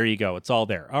there you go. It's all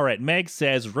there. All right, Meg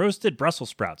says roasted Brussels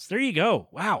sprouts. There you go.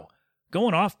 Wow.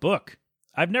 Going off book.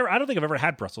 I don't think I've ever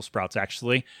had Brussels sprouts,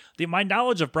 actually. My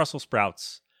knowledge of Brussels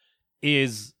sprouts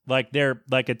is like they're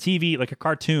like a TV, like a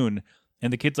cartoon,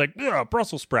 and the kid's like,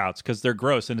 Brussels sprouts, because they're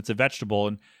gross and it's a vegetable,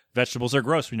 and vegetables are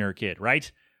gross when you're a kid,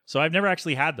 right? So I've never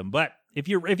actually had them. But if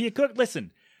you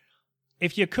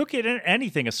cook it in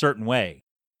anything a certain way,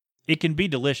 it can be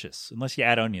delicious, unless you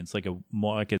add onions, like a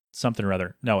something or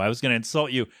other. No, I was going to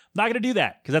insult you. I'm not going to do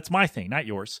that, because that's my thing, not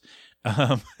yours.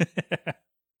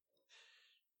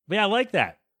 But yeah, I like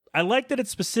that. I like that it's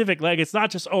specific. Like, it's not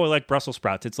just, I like Brussels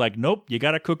sprouts. It's like, nope, you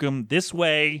got to cook them this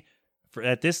way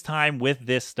at this time with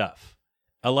this stuff.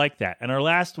 I like that. And our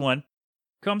last one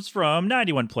comes from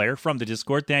 91 Player from the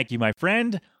Discord. Thank you, my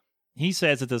friend. He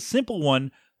says it's a simple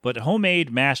one, but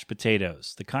homemade mashed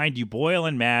potatoes, the kind you boil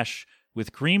and mash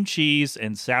with cream cheese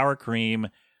and sour cream.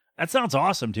 That sounds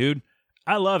awesome, dude.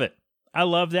 I love it. I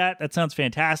love that. That sounds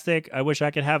fantastic. I wish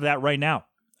I could have that right now.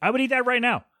 I would eat that right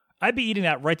now. I'd be eating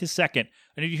that right this second.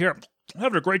 And you hear, I'm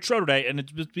having a great show today, and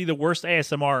it'd just be the worst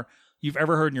ASMR you've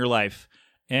ever heard in your life.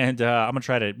 And I'm going to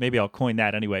try to, maybe I'll coin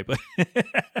that anyway. But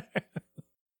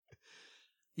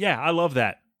yeah, I love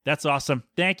that. That's awesome.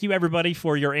 Thank you, everybody,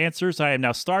 for your answers. I am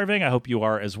now starving. I hope you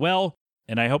are as well.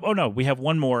 And I hope, we have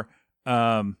one more.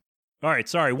 All right,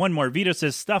 sorry, one more. Vito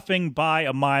says stuffing by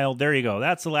a mile. There you go.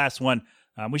 That's the last one.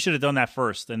 We should have done that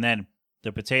first. And then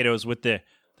the potatoes with the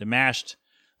mashed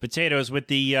potatoes with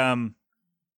the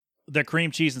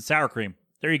cream cheese and sour cream.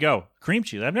 There you go. Cream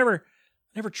cheese. I've never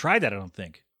tried that, I don't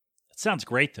think. That sounds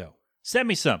great, though. Send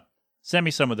me some. Send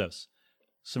me some of those.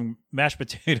 Some mashed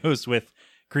potatoes with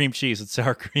cream cheese and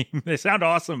sour cream. They sound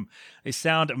awesome. They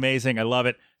sound amazing. I love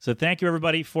it. So thank you,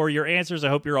 everybody, for your answers. I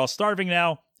hope you're all starving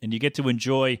now and you get to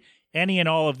enjoy any and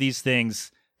all of these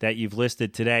things that you've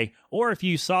listed today. Or if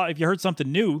you heard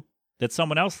something new that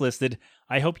someone else listed,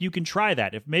 I hope you can try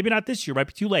that. If maybe not this year, might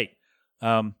be too late.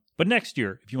 But next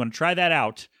year, if you want to try that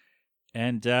out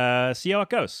and see how it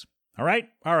goes. All right?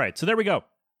 All right. So there we go.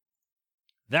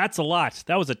 That's a lot.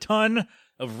 That was a ton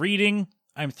of reading.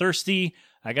 I'm thirsty.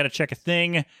 I got to check a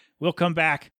thing. We'll come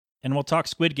back and we'll talk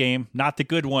Squid Game, not the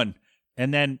good one,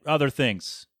 and then other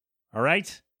things. All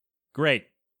right? Great.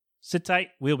 Sit tight.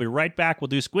 We'll be right back. We'll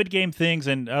do Squid Game things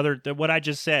and what I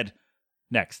just said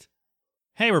next.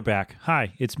 Hey, we're back.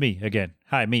 Hi, it's me again.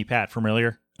 Hi, me, Pat, from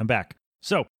earlier. I'm back.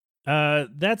 So,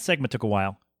 that segment took a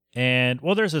while. And,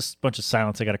 there's a bunch of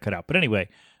silence I got to cut out. But anyway,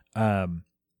 I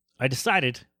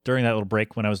decided during that little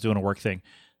break when I was doing a work thing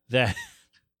that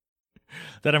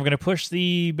that I'm going to push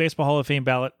the Baseball Hall of Fame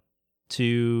ballot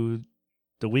to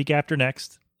the week after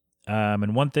next.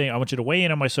 And one thing, I want you to weigh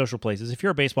in on my social places. If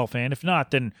you're a baseball fan, if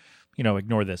not, then,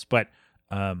 ignore this. But,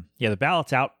 the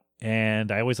ballot's out,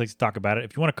 and I always like to talk about it.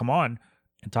 If you want to come on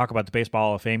and talk about the Baseball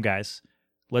Hall of Fame guys,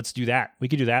 let's do that. We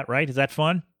could do that, right? Is that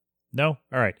fun? No?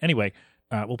 All right. Anyway,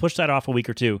 we'll push that off a week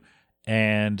or two.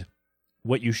 And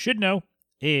what you should know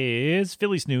is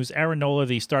Phillies news. Aaron Nola,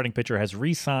 the starting pitcher, has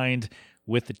re-signed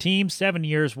with the team. 7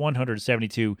 years,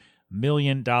 $172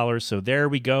 million. So there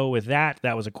we go with that.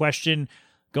 That was a question.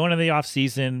 Going into the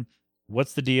offseason,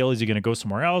 what's the deal? Is he going to go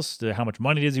somewhere else? How much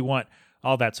money does he want?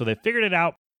 All that. So they figured it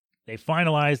out. They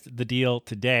finalized the deal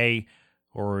today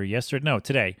or yesterday. No,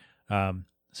 today.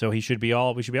 So we should be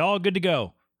all good to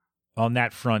go on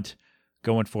that front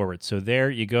going forward. So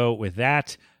there you go with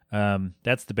that.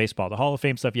 That's the baseball. The Hall of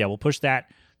Fame stuff, yeah, we'll push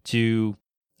that to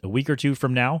a week or two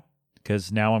from now,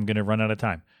 because now I'm going to run out of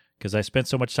time, because I spent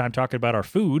so much time talking about our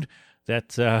food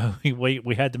that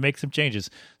we had to make some changes.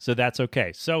 So that's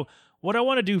okay. So what I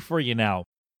want to do for you now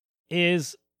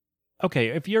is, okay,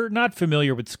 if you're not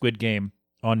familiar with Squid Game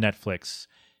on Netflix,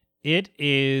 it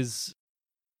is,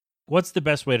 what's the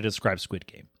best way to describe Squid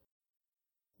Game?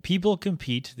 People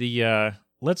compete,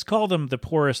 let's call them the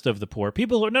poorest of the poor.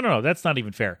 People who, no, that's not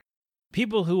even fair.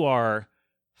 People who are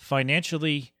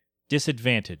financially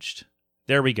disadvantaged.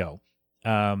 There we go.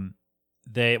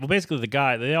 They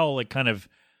all like kind of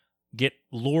get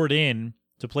lured in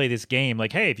to play this game.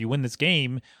 Like, hey, if you win this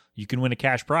game, you can win a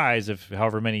cash prize of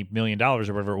however many $1 million or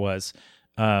whatever it was.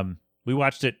 We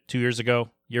watched it 2 years ago,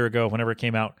 year ago, whenever it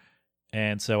came out.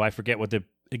 And so I forget what the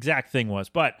exact thing was,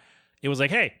 but it was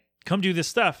like, hey, come do this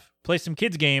stuff, play some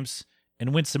kids games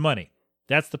and win some money.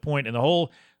 That's the point. And the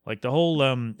whole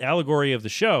allegory of the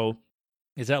show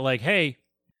is that, like, hey,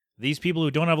 these people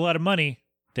who don't have a lot of money,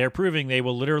 they're proving they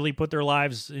will literally put their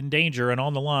lives in danger and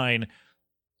on the line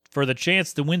for the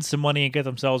chance to win some money and get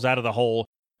themselves out of the hole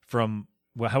from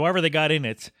however they got in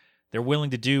it. They're willing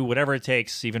to do whatever it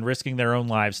takes, even risking their own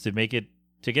lives to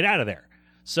get out of there.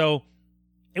 So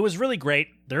it was really great.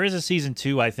 There is a season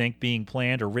 2, I think, being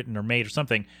planned or written or made or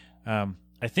something.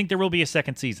 I think there will be a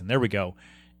second season. There we go.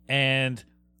 And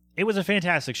it was a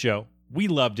fantastic show. We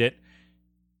loved it.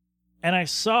 And when I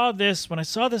saw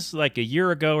this like a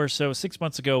year ago or so, 6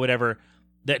 months ago, whatever,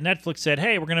 that Netflix said,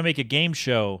 hey, we're going to make a game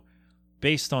show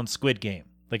based on Squid Game,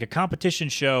 like a competition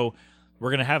show.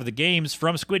 We're going to have the games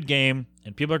from Squid Game,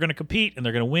 and people are going to compete, and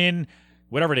they're going to win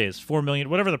whatever it is, $4 million,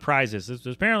 whatever the prize is. It's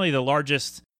apparently the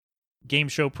largest game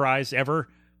show prize ever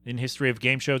in history of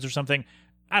game shows or something.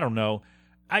 I don't know.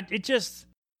 It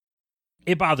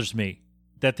bothers me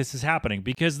that this is happening,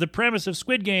 because the premise of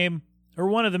Squid Game, or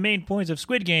one of the main points of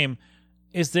Squid Game,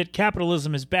 is that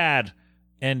capitalism is bad,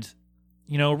 and,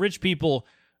 rich people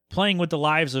playing with the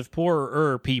lives of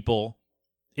poorer people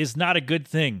is not a good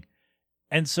thing.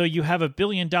 And so you have a $1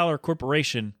 billion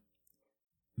corporation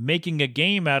making a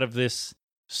game out of this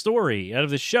story, out of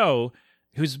the show,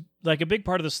 who's like, a big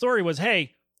part of the story was,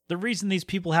 hey, the reason these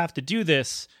people have to do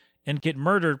this and get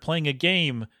murdered playing a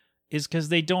game is because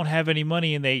they don't have any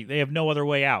money and they have no other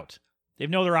way out. They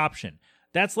have no other option.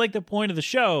 That's like the point of the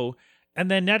show.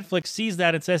 And then Netflix sees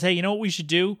that and says, hey, you know what we should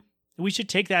do? We should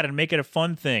take that and make it a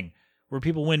fun thing where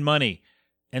people win money.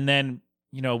 And then,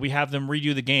 we have them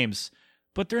redo the games.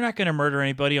 But they're not going to murder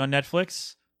anybody on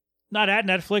Netflix. Not at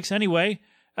Netflix anyway.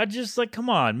 Come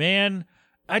on, man.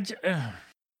 I don't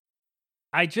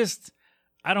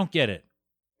get it.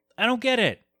 I don't get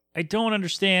it. I don't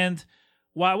understand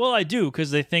why. Well, I do,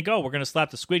 because they think, oh, we're going to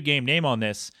slap the Squid Game name on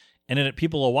this, and then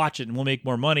people will watch it and we'll make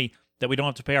more money that we don't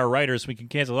have to pay our writers. We can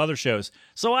cancel other shows.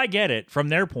 So I get it from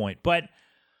their point, but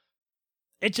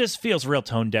it just feels real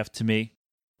tone deaf to me,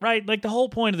 right? Like, the whole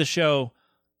point of the show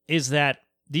is that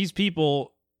these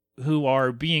people who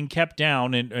are being kept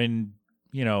down and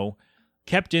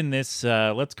kept in this,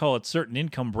 let's call it certain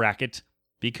income bracket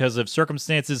because of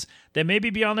circumstances that may be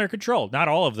beyond their control. Not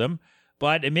all of them,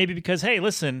 but it may be because, hey,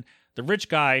 listen, the rich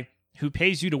guy who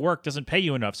pays you to work doesn't pay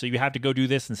you enough, so you have to go do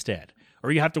this instead.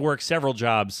 Or you have to work several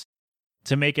jobs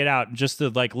to make it out just to,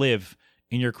 like, live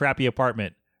in your crappy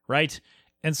apartment, right?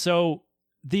 And so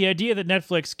the idea that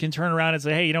Netflix can turn around and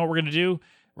say, hey, you know what we're going to do?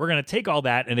 We're going to take all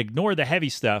that and ignore the heavy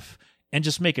stuff and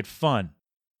just make it fun.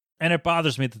 And it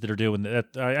bothers me that they're doing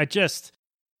that.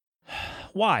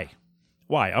 Why?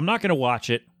 I'm not going to watch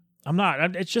it. I'm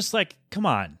not. It's just like, come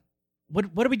on.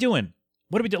 What are we doing?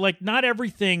 What are we doing? Like, not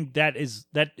everything that is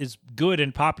good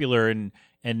and popular and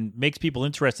makes people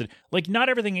interested, like, not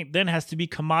everything then has to be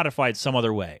commodified some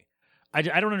other way. I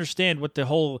don't understand what the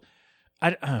whole...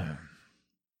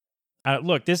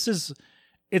 look,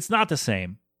 it's not the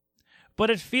same, but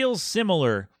it feels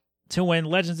similar to when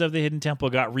Legends of the Hidden Temple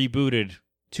got rebooted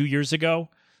 2 years ago,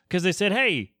 because they said,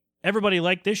 hey, everybody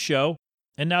liked this show,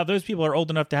 and now those people are old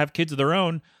enough to have kids of their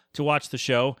own to watch the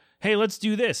show. Hey, let's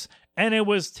do this. And it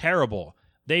was terrible.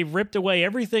 They ripped away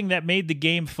everything that made the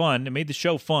game fun, and made the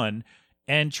show fun,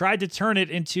 and tried to turn it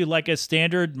into like a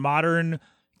standard modern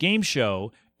game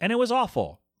show, and it was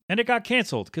awful. And it got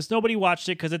canceled because nobody watched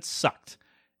it because it sucked.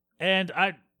 And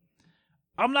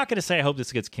I'm not going to say I hope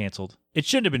this gets canceled. It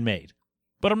shouldn't have been made.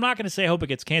 But I'm not going to say I hope it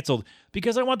gets canceled,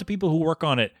 because I want the people who work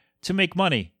on it to make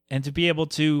money and to be able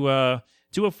to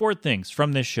afford things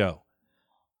from this show.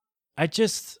 It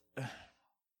just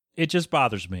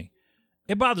bothers me.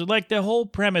 It bothers, like, the whole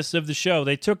premise of the show.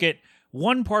 They took it,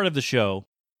 one part of the show,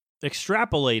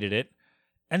 extrapolated it,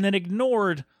 and then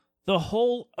ignored the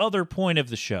whole other point of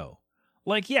the show.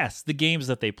 Like, yes, the games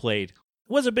that they played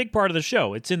was a big part of the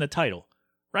show. It's in the title,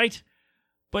 right?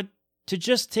 But to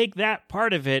just take that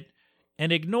part of it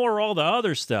and ignore all the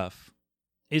other stuff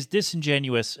is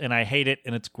disingenuous, and I hate it,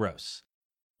 and it's gross.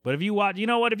 But if you watch, you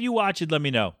know what? If you watch it, let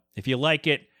me know. If you like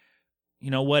it,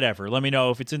 whatever. Let me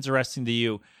know if it's interesting to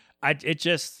you. I don't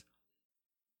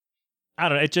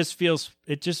know. It just feels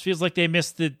like they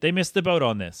missed the boat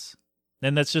on this.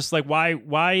 And that's just like,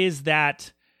 why is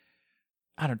that?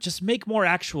 I don't know, just make more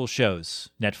actual shows,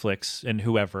 Netflix and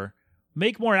whoever.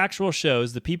 Make more actual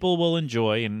shows that people will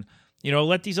enjoy, and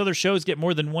let these other shows get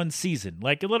more than one season.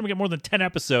 Like, let them get more than 10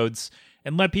 episodes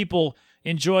and let people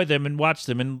enjoy them and watch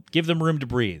them and give them room to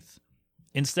breathe.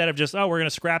 Instead of just, we're going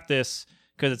to scrap this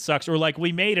because it sucks. Or like,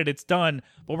 we made it, it's done,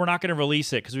 but we're not going to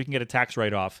release it because we can get a tax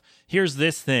write-off. Here's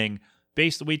this thing.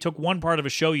 We took one part of a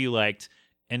show you liked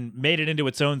and made it into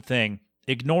its own thing,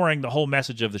 ignoring the whole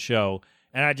message of the show.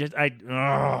 And I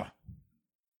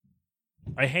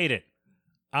hate it.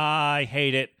 I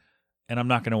hate it, and I'm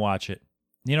not going to watch it.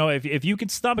 If you can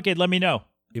stomach it, let me know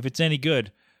if it's any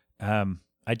good. I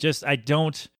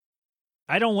don't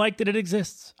like that it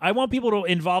exists. I want people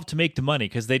involved to make the money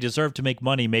because they deserve to make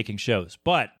money making shows.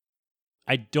 But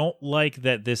I don't like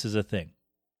that this is a thing.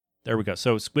 There we go.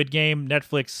 So Squid Game,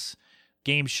 Netflix,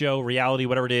 game show, reality,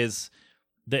 whatever it is,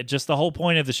 that just the whole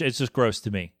point of the show, it's just gross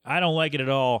to me. I don't like it at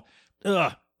all.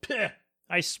 Ugh.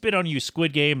 I spit on you,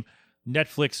 Squid Game,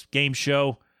 Netflix game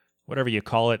show, whatever you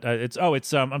call it.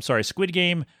 I'm sorry, Squid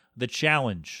Game, The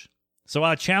Challenge. So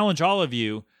I challenge all of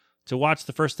you to watch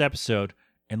the first episode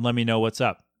and let me know what's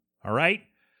up. All right?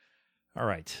 All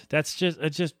right. It's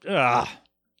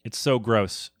so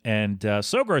gross. And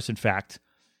so gross, in fact,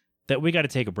 that we got to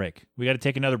take a break. We got to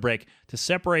take another break to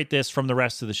separate this from the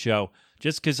rest of the show.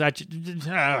 Just because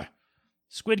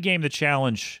Squid Game, The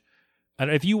Challenge.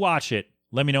 If you watch it,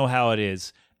 let me know how it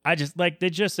is.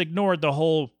 They just ignored the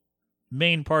whole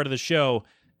main part of the show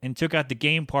and took out the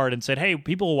game part and said, hey,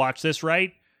 people will watch this,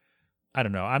 right? I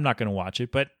don't know. I'm not going to watch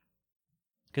it, but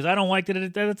because I don't like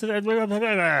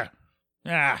that.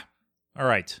 All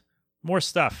right. More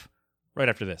stuff right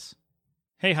after this.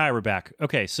 Hey, hi, we're back.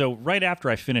 Okay, so right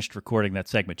after I finished recording that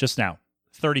segment, just now,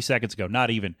 30 seconds ago, not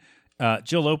even,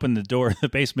 Jill opened the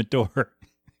basement door,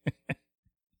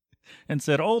 and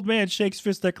said, old man shakes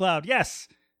fist at cloud. Yes,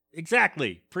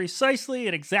 exactly. Precisely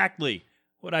and exactly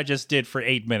what I just did for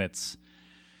 8 minutes.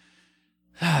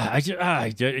 You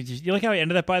like how I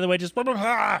ended that, by the way? Just,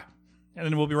 and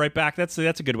then we'll be right back. That's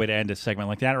a good way to end a segment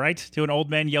like that, right? To an old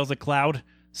man yells at cloud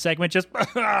segment, just...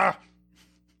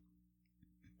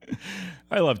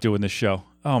 I love doing this show.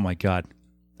 Oh, my God.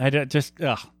 All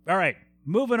right,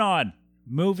 moving on.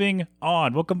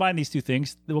 We'll combine these two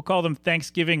things. We'll call them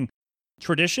Thanksgiving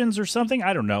traditions or something.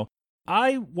 I don't know.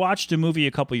 I watched a movie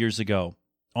a couple years ago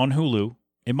on Hulu.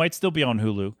 It might still be on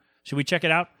Hulu. Should we check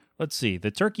it out? Let's see. The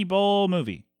Turkey Bowl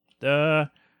movie. You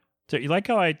like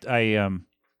how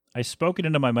I spoke it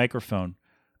into my microphone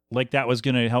like that was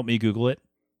going to help me Google it?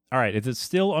 All right. Is it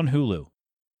still on Hulu?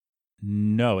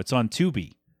 No, it's on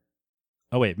Tubi.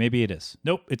 Oh, wait, maybe it is.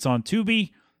 Nope, it's on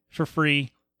Tubi for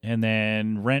free, and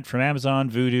then rent from Amazon,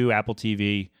 Vudu, Apple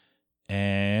TV,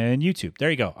 and YouTube.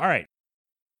 There you go. All right.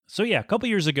 So, yeah, a couple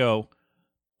years ago,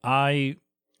 I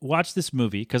watched this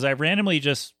movie because I randomly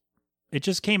it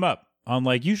just came up on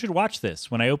like, you should watch this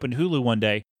when I opened Hulu one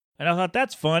day, and I thought,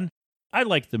 that's fun. I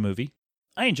liked the movie.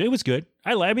 I enjoyed it. It was good.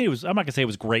 I'm not going to say it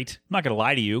was great. I'm not going to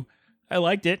lie to you. I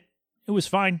liked it. It was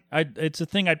fine. It's a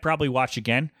thing I'd probably watch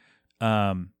again.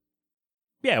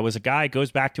 Yeah, it was a guy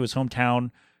goes back to his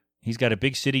hometown. He's got a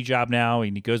big city job now,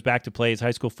 and he goes back to play his high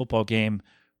school football game,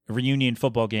 a reunion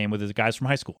football game with his guys from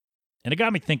high school. And it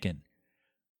got me thinking,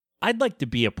 I'd like to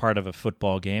be a part of a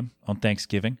football game on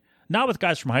Thanksgiving. Not with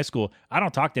guys from high school. I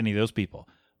don't talk to any of those people.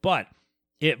 But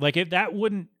if that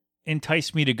wouldn't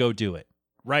entice me to go do it,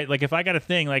 right? Like if I got a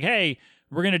thing like, hey,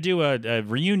 we're going to do a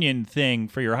reunion thing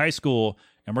for your high school,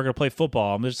 and we're going to play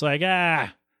football. I'm just like,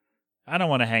 I don't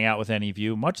want to hang out with any of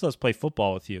you, much less play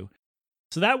football with you.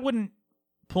 So that wouldn't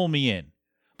pull me in.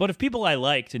 But if people I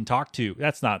liked and talked to,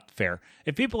 that's not fair.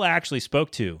 If people I actually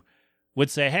spoke to would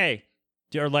say, hey,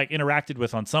 or like interacted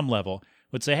with on some level,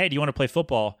 would say, hey, do you want to play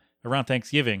football around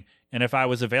Thanksgiving? And if I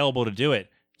was available to do it,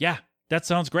 yeah, that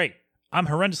sounds great. I'm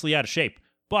horrendously out of shape,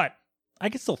 but I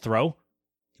could still throw.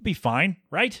 It'd be fine,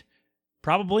 right?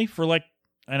 Probably for like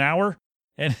an hour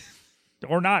and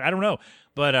or not, I don't know.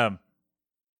 But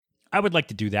I would like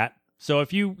to do that. So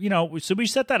if should we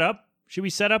set that up? Should we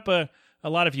set up a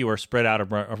lot of you are spread out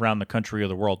around the country or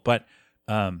the world, but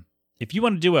if you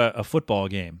want to do a football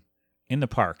game in the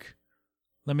park,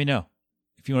 let me know.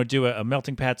 If you want to do a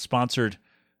Melting Pat sponsored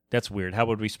That's weird. How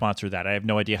would we sponsor that? I have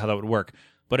no idea how that would work.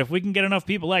 But if we can get enough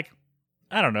people, like,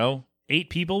 I don't know, 8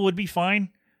 people would be fine,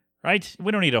 right?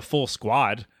 We don't need a full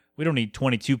squad. We don't need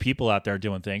 22 people out there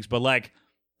doing things. But like,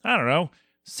 I don't know,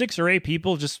 6 or 8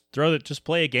 people just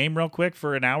play a game real quick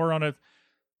for an hour on a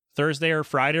Thursday or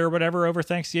Friday or whatever over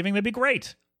Thanksgiving. That'd be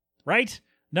great, right?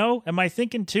 No? Am I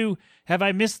thinking too, have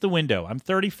I missed the window? I'm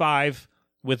 35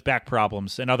 with back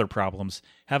problems and other problems.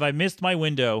 Have I missed my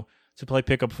window to play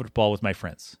pickup football with my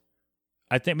friends?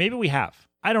 I think maybe we have.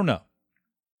 I don't know.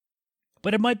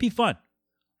 But it might be fun.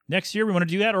 Next year, we want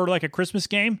to do that, or like a Christmas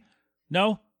game?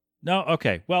 No? No?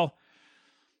 Okay. Well,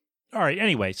 all right.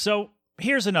 Anyway, so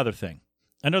here's another thing.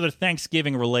 Another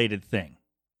Thanksgiving-related thing.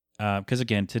 Because,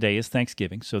 again, today is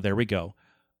Thanksgiving, so there we go.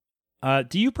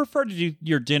 Do you prefer to do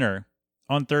your dinner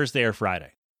on Thursday or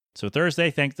Friday? So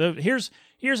Thursday, here's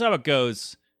how it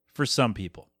goes for some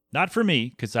people. Not for me,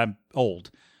 because I'm old.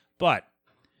 But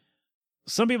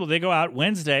some people, they go out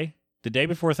Wednesday, the day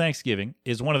before Thanksgiving,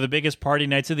 is one of the biggest party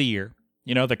nights of the year.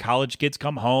 You know, the college kids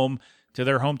come home to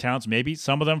their hometowns, maybe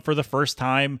some of them for the first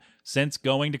time since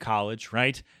going to college,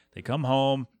 right? They come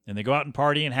home and they go out and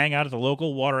party and hang out at the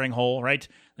local watering hole, right?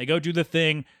 They go do the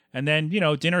thing, and then, you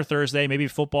know, dinner Thursday, maybe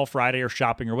football Friday or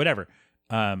shopping or whatever.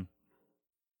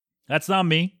 That's not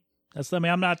me. That's not me.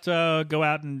 I'm not go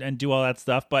out and do all that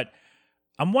stuff. But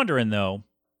I'm wondering, though,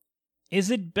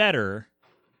 is it better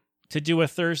to do a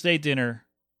Thursday dinner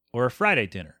or a Friday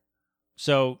dinner?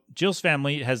 So Jill's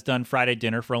family has done Friday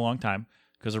dinner for a long time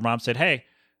because her mom said, hey,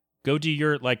 go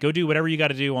do whatever you got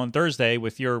to do on Thursday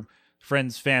with your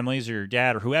friends' families or your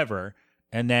dad or whoever,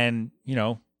 and then, you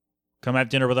know, come have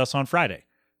dinner with us on Friday.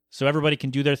 So everybody can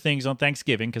do their things on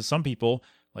Thanksgiving, because some people,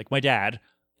 like my dad,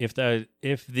 if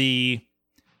the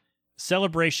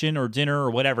celebration or dinner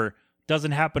or whatever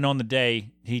doesn't happen on the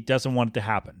day, he doesn't want it to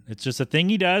happen. It's just a thing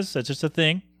he does. It's just a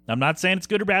thing. I'm not saying it's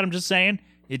good or bad. I'm just saying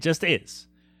it just is.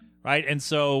 Right? And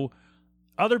so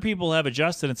other people have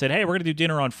adjusted and said, hey, we're going to do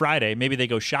dinner on Friday. Maybe they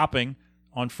go shopping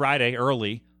on Friday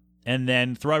early and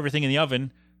then throw everything in the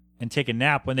oven and take a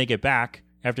nap when they get back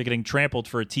after getting trampled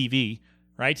for a TV,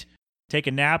 right? Take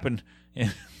a nap and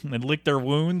lick their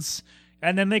wounds,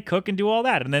 and then they cook and do all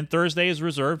that. And then Thursday is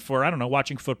reserved for, I don't know,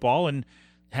 watching football and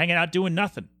hanging out doing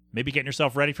nothing. Maybe getting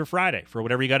yourself ready for Friday for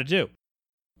whatever you got to do.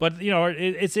 But, you know,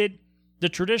 the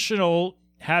traditional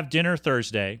have dinner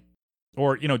Thursday,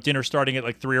 or, you know, dinner starting at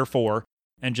like 3 or 4,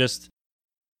 and just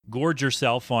gorge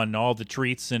yourself on all the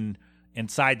treats and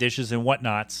side dishes and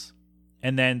whatnots,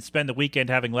 and then spend the weekend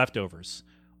having leftovers?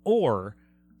 Or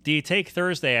do you take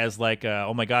Thursday as like,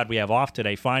 oh my God, we have off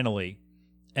today, finally,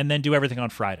 and then do everything on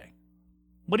Friday?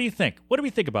 What do you think? What do we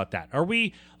think about that? Are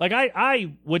we, like,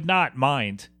 I would not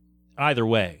mind either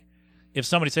way. If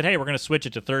somebody said, hey, we're going to switch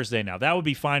it to Thursday now, that would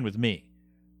be fine with me.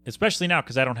 Especially now,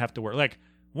 because I don't have to work. Like,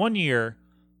 one year,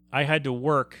 I had to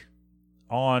work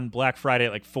on Black Friday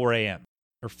at like 4 a.m.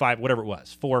 or 5, whatever it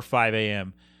was, 4 or 5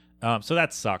 a.m. So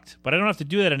that sucked. But I don't have to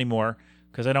do that anymore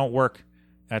because I don't work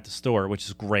at the store, which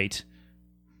is great.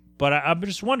 But I'm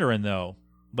just wondering, though,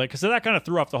 because that kind of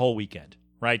threw off the whole weekend,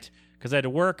 right? Because I had to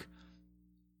work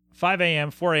 5 a.m.,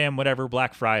 4 a.m., whatever,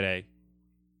 Black Friday,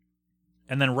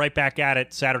 and then right back at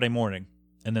it Saturday morning,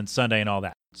 and then Sunday and all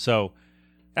that. So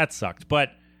that sucked.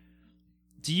 But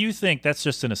do you think, that's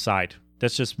just an aside,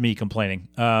 that's just me complaining.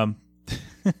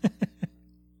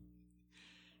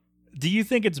 Do you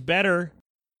think it's better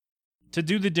to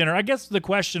do the dinner? I guess the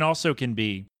question also can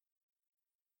be,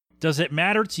 does it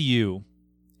matter to you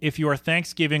if you are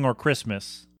Thanksgiving or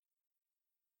Christmas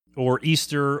or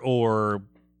Easter or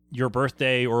your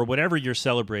birthday or whatever you're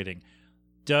celebrating?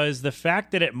 Does the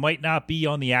fact that it might not be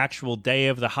on the actual day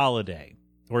of the holiday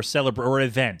or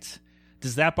event,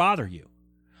 does that bother you?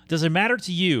 Does it matter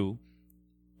to you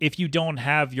if you don't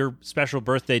have your special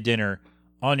birthday dinner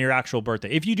on your actual birthday,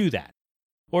 if you do that?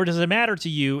 Or does it matter to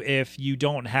you if you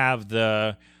don't have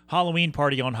the Halloween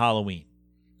party on Halloween?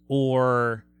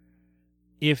 Or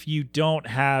if you don't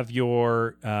have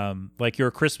your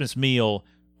your Christmas meal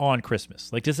on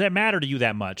Christmas? Like, does that matter to you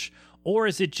that much? Or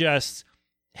is it just,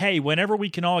 hey, whenever we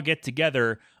can all get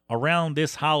together around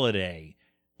this holiday,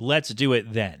 let's do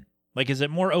it then? Like, is it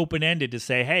more open-ended to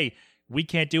say, hey, we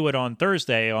can't do it on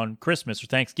Thursday on Christmas or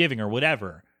Thanksgiving or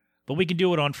whatever, but we can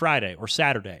do it on Friday or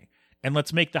Saturday, and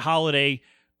let's make the holiday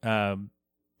kind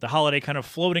of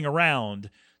floating around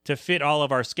to fit all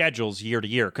of our schedules year to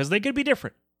year, because they could be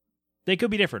different. They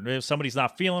could be different. If somebody's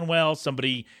not feeling well,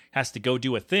 somebody has to go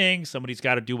do a thing, somebody's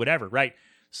got to do whatever, right?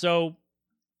 So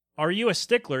are you a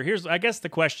stickler? I guess the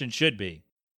question should be,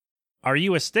 are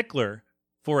you a stickler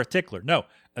for a tickler? No,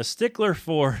 a stickler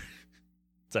for,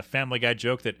 it's a Family Guy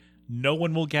joke that no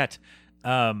one will get.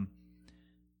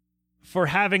 for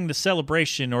having the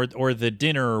celebration or the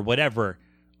dinner or whatever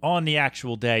on the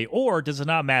actual day, or does it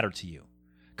not matter to you?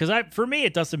 Because for me,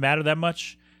 it doesn't matter that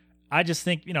much. I just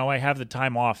think, I have the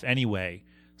time off anyway.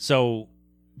 So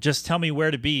just tell me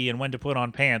where to be and when to put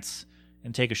on pants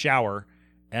and take a shower,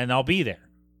 and I'll be there,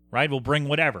 right? We'll bring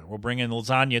whatever. We'll bring in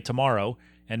lasagna tomorrow,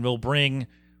 and we'll bring,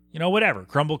 whatever,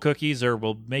 crumble cookies, or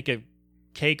we'll make a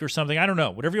cake or something. I don't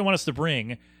know. Whatever you want us to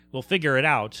bring, we'll figure it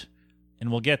out,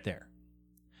 and we'll get there.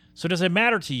 So does it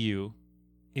matter to you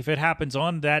if it happens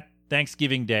on that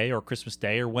Thanksgiving Day or Christmas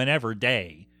Day or whenever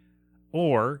day?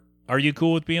 Or are you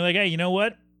cool with being like, hey, you know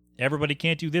what? Everybody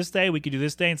can't do this day. We can do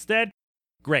this day instead.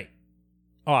 Great.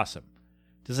 Awesome.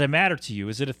 Does it matter to you?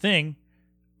 Is it a thing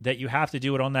that you have to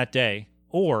do it on that day?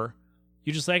 Or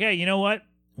you just like, hey, you know what?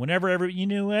 Whenever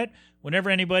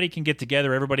anybody can get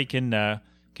together, everybody can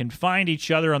find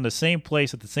each other on the same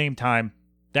place at the same time.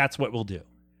 That's what we'll do.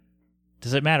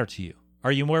 Does it matter to you?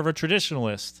 Are you more of a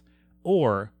traditionalist,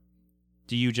 or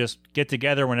do you just get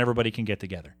together when everybody can get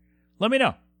together? Let me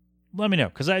know.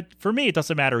 Because for me, it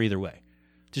doesn't matter either way.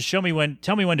 Just tell me when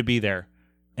to be there,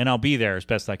 and I'll be there as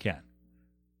best I can.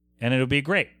 And it'll be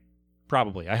great.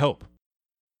 Probably, I hope.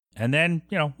 And then,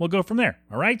 we'll go from there.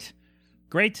 All right?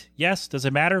 Great. Yes. Does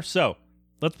it matter? So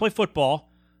let's play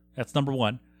football. That's number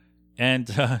one. And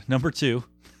number two,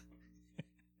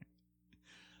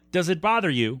 does it bother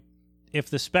you if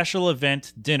the special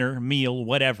event, dinner, meal,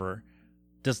 whatever,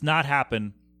 does not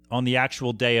happen on the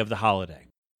actual day of the holiday?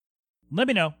 Let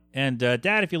me know. And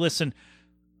Dad, if you listen,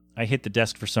 I hit the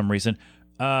desk for some reason.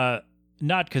 Not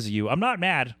because of you. I'm not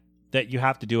mad that you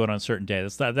have to do it on a certain day.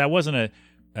 That wasn't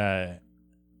a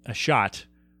shot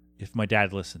if my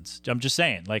dad listens. I'm just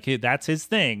saying, that's his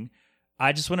thing.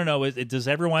 I just want to know, does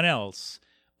everyone else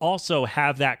also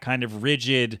have that kind of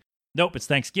rigid, nope, it's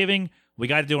Thanksgiving, we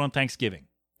got to do it on Thanksgiving.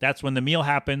 That's when the meal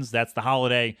happens. That's the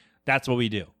holiday. That's what we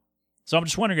do. So I'm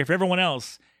just wondering if everyone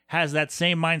else has that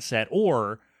same mindset,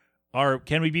 or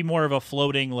can we be more of a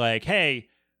floating hey,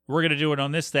 we're going to do it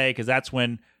on this day because that's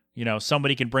when,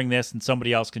 somebody can bring this and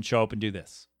somebody else can show up and do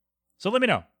this. So let me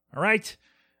know. All right?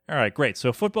 All right, great.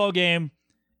 So football game,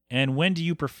 and when do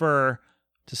you prefer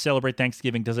to celebrate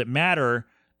Thanksgiving? Does it matter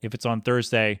if it's on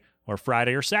Thursday or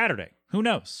Friday or Saturday? Who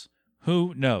knows?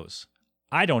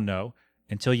 I don't know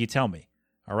until you tell me.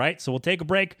 All right, so we'll take a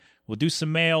break, we'll do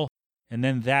some mail, and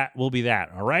then that will be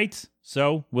that, all right?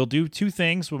 So we'll do two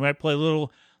things. We might play a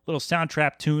little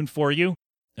soundtrack tune for you.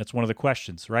 That's one of the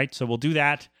questions, right? So we'll do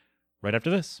that right after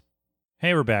this.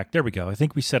 Hey, we're back. There we go. I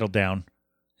think we settled down,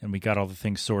 and we got all the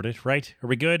things sorted, right? Are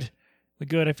we good? We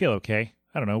good? I feel okay.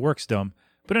 I don't know, work's dumb.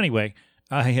 But anyway,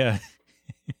 we're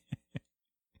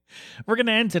going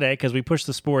to end today because we pushed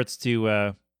the sports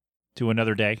to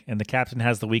another day, and the captain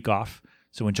has the week off.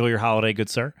 So enjoy your holiday, good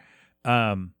sir.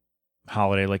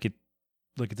 Holiday, like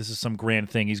this is some grand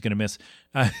thing he's going to miss.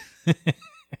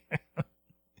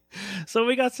 So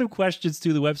we got some questions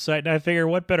to the website, and I figure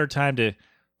what better time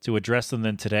to address them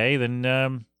than today. Then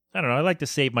I don't know. I like to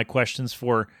save my questions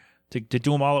to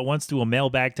do them all at once, do a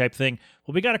mailbag type thing.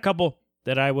 Well, we got a couple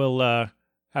that I will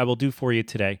do for you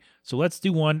today. So let's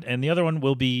do one, and the other one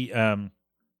will be we're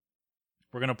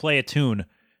going to play a tune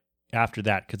after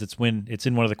that because it's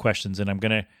in one of the questions, and I'm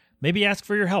going to maybe ask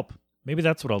for your help. Maybe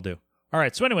that's what I'll do. All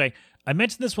right, so anyway, I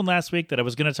mentioned this one last week that I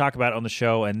was going to talk about on the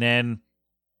show, and then,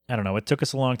 I don't know, it took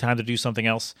us a long time to do something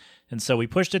else, and so we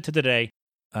pushed it to today.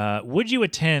 Would you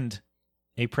attend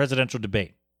a presidential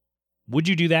debate? Would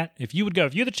you do that? If you would go,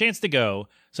 if you had the chance to go,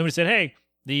 somebody said, hey,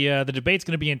 the debate's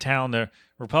going to be in town, the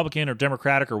Republican or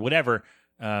Democratic or whatever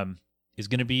is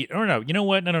going to be, or no, you know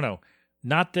what? No.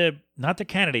 Not the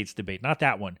candidates debate, not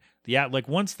that one.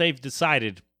 Once they've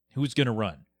decided who's going to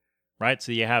run, right?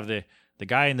 So you have the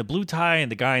guy in the blue tie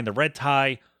and the guy in the red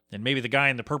tie, and maybe the guy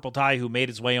in the purple tie who made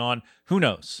his way on, who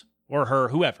knows, or her,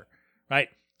 whoever, right?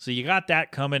 So you got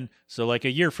that coming. So like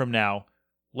a year from now,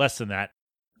 less than that,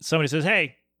 somebody says,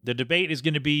 hey, the debate is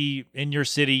going to be in your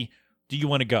city. Do you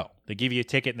want to go? They give you a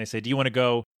ticket and they say, do you want to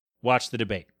go watch the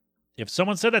debate? If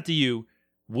someone said that to you,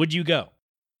 would you go?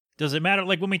 Does it matter?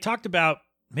 Like when we talked about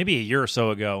maybe a year or so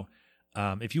ago,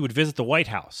 if you would visit the White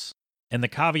House, and the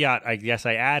caveat I guess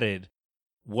I added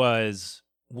was,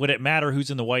 would it matter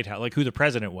who's in the White House, like who the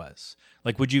president was?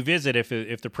 Like, would you visit if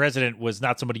the president was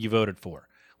not somebody you voted for?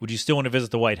 Would you still want to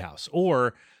visit the White House?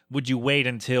 Or would you wait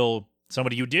until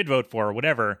somebody you did vote for or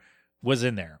whatever was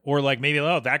in there? Or like maybe,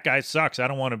 oh, that guy sucks, I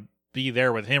don't want to be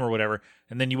there with him or whatever,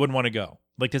 and then you wouldn't want to go.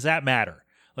 Like, does that matter?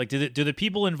 Like, do the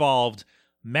people involved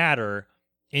matter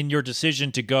in your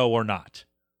decision to go or not?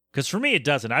 Because for me, it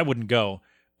doesn't. I wouldn't go.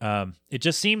 It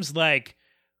just seems like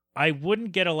I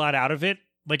wouldn't get a lot out of it.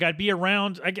 Like, I'd be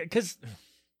around, because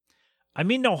I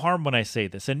mean no harm when I say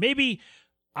this. And maybe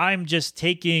I'm just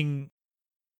taking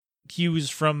cues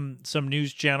from some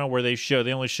news channel where they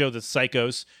only show the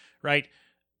psychos, right?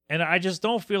 And I just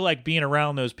don't feel like being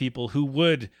around those people who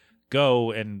would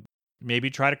go and maybe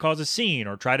try to cause a scene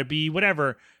or try to be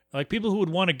whatever, like people who would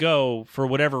want to go for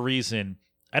whatever reason.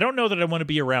 I don't know that I want to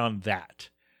be around that,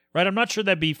 right? I'm not sure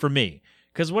that'd be for me.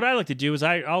 Because what I like to do is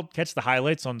I'll catch the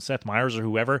highlights on Seth Meyers or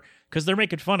whoever, because they're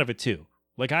making fun of it too.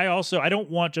 Like I don't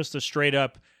want just a straight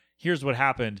up, here's what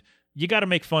happened. You got to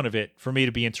make fun of it for me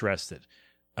to be interested.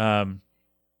 That's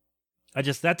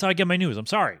how I get my news. I'm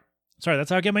sorry, that's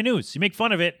how I get my news. You make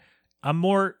fun of it, I'm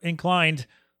more inclined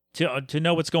to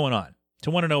know what's going on,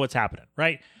 to want to know what's happening,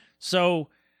 right? So,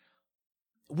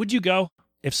 would you go?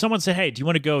 If someone said, hey, do you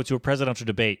want to go to a presidential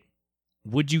debate?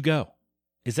 Would you go?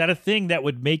 Is that a thing that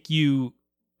would make you,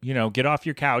 get off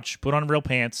your couch, put on real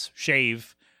pants,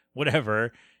 shave,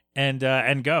 whatever, and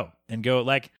go?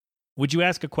 Like, would you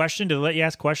ask a question? Do they let you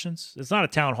ask questions? It's not a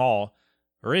town hall,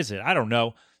 or is it? I don't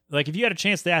know. Like, if you had a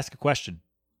chance to ask a question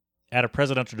at a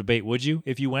presidential debate, would you,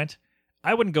 if you went?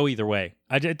 I wouldn't go either way.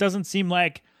 It doesn't seem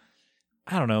like,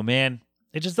 I don't know, man.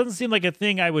 It just doesn't seem like a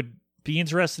thing I would be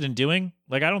interested in doing.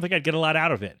 Like, I don't think I'd get a lot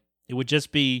out of it. It would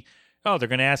just be, oh, they're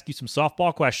going to ask you some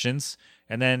softball questions,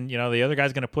 and then, the other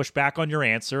guy's going to push back on your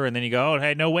answer, and then you go, oh,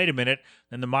 hey, no, wait a minute.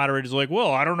 Then the moderator's like,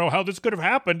 well, I don't know how this could have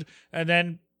happened. And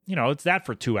then, it's that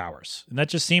for 2 hours. And that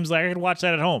just seems like I could watch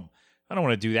that at home. I don't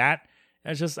want to do that.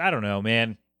 It's just, I don't know,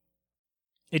 man.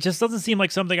 It just doesn't seem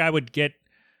like something I would get.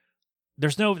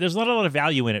 There's not a lot of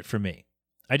value in it for me.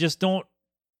 I just don't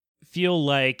feel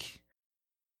like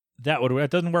that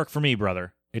doesn't work for me,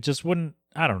 brother. It just wouldn't,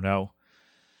 I don't know.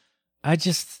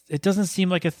 It doesn't seem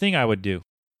like a thing I would do.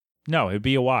 No, it'd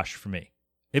be a wash for me.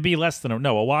 It'd be less than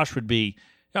a wash would be,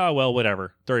 oh, well,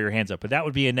 whatever, throw your hands up. But that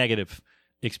would be a negative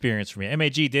experience for me.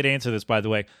 MAG did answer this, by the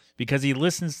way, because he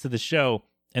listens to the show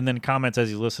and then comments as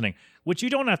he's listening, which you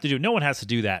don't have to do. No one has to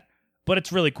do that, but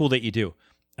it's really cool that you do.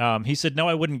 He said, no,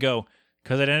 I wouldn't go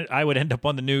because I would end up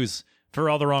on the news for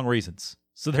all the wrong reasons.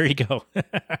 So there you go.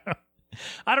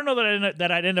 I don't know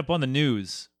that I'd end up on the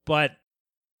news, but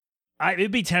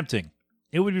it'd be tempting.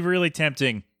 It would be really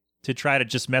tempting to try to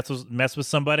just mess with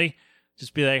somebody.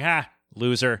 Just be like,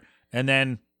 loser. And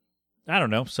then, I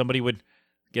don't know, somebody would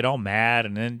get all mad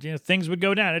and then things would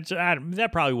go down.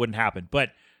 That probably wouldn't happen,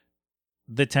 but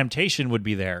the temptation would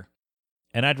be there.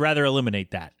 And I'd rather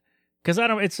eliminate that. Because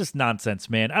it's just nonsense,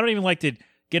 man. I don't even like to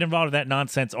get involved in that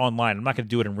nonsense online. I'm not going to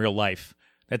do it in real life.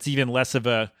 That's even less of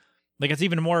it's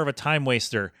even more of a time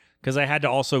waster because I had to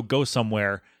also go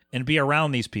somewhere and be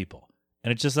around these people.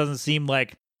 And it just doesn't seem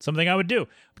like something I would do.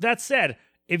 But that said,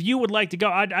 if you would like to go,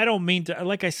 I don't mean to,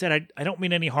 like I said, I don't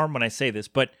mean any harm when I say this,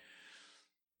 but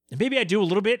maybe I do a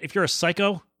little bit. If you're a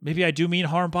psycho, maybe I do mean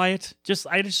harm by it.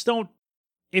 I just don't.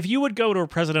 If you would go to a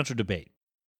presidential debate,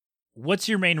 what's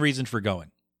your main reason for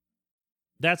going?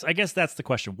 I guess that's the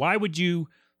question. Why would you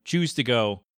choose to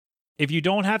go if you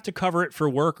don't have to cover it for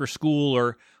work or school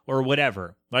or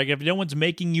whatever? Like if no one's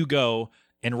making you go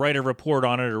and write a report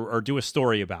on it or do a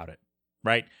story about it,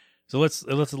 right? So let's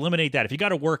eliminate that. If you got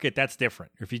to work it, that's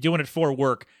different. Or if you're doing it for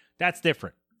work, that's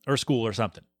different, or school or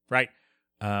something, right?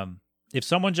 If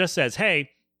someone just says, hey,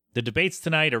 the debate's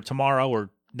tonight or tomorrow or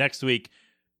next week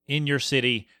in your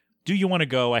city, do you want to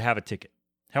go? I have a ticket.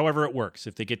 However it works,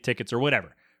 if they get tickets or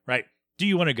whatever, right? Do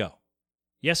you want to go?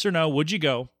 Yes or no? Would you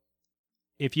go?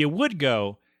 If you would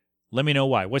go, let me know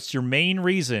why. What's your main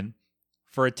reason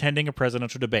for attending a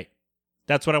presidential debate?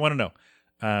 That's what I want to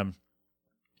know.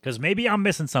 Because maybe I'm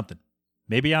missing something.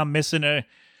 Maybe I'm missing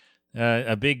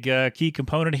a big key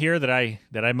component here that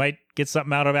I might get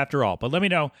something out of after all. But let me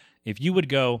know if you would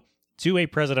go to a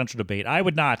presidential debate. I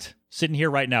would not, sitting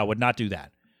here right now, would not do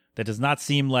that. That does not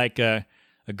seem like a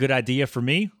good idea for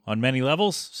me on many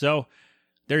levels. So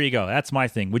there you go. That's my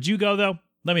thing. Would you go, though?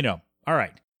 Let me know. All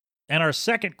right. And our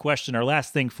second question, our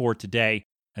last thing for today,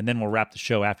 and then we'll wrap the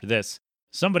show after this.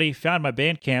 Somebody found my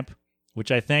Bandcamp,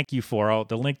 which I thank you for.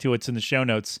 The link to it's in the show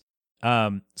notes.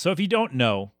 So if you don't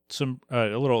know,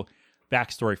 a little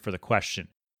backstory for the question.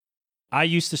 I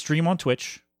used to stream on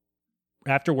Twitch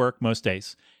after work most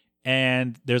days,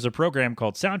 and there's a program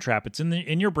called Soundtrap. It's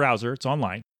in your browser. It's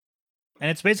online,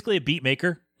 and it's basically a beat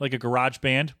maker, like a garage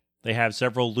band. They have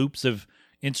several loops of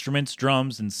instruments,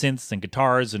 drums, and synths, and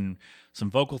guitars, and some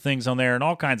vocal things on there, and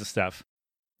all kinds of stuff.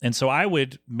 And so I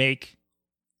would make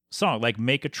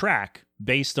a track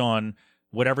based on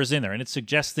whatever's in there, and it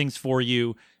suggests things for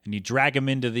you, and you drag them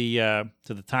into the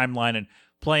to the timeline and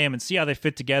play them and see how they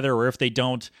fit together, or if they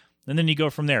don't, and then you go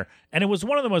from there. And it was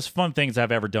one of the most fun things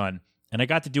I've ever done, and I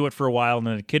got to do it for a while, and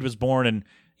then a kid was born, and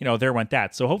there went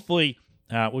that. So hopefully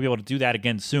we'll be able to do that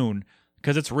again soon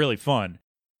because it's really fun.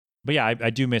 But yeah, I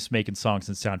do miss making songs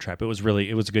in Soundtrap.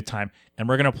 It was a good time. And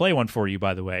we're going to play one for you,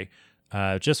 by the way,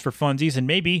 just for funsies. And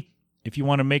maybe if you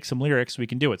want to make some lyrics, we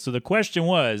can do it. So the question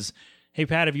was, hey,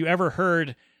 Pat, have you ever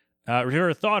heard or have you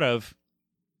ever thought of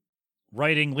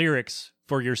writing lyrics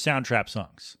for your Soundtrap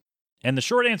songs? And the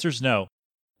short answer is no,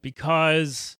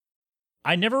 because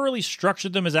I never really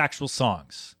structured them as actual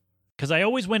songs. Because I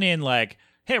always went in like,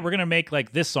 hey, we're going to make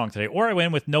like this song today. Or I went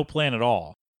in with no plan at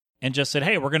all and just said,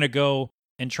 hey, we're going to go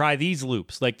and try these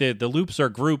loops. Like the loops are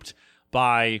grouped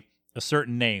by a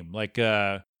certain name. Like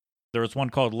there was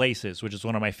one called Laces, which is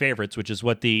one of my favorites, which is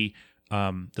what the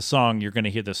song you're going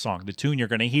to hear, the tune you're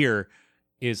going to hear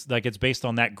is like, it's based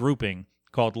on that grouping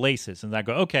called Laces. And I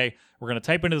go, okay, we're going to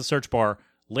type into the search bar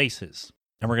Laces.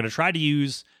 And we're going to try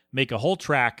to make a whole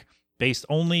track based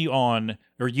only on,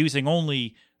 or using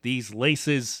only these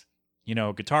Laces,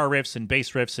 guitar riffs and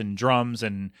bass riffs and drums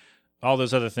and all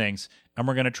those other things. And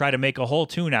we're going to try to make a whole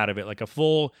tune out of it, like a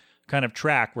full kind of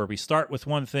track where we start with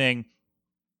one thing,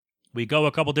 we go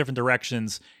a couple different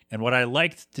directions. And what I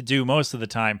liked to do most of the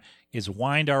time is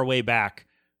wind our way back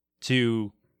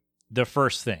to the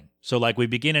first thing. So like we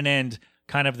begin and end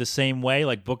kind of the same way,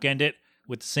 like bookend it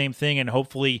with the same thing, and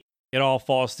hopefully it all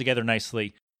falls together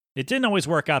nicely. It didn't always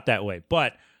work out that way,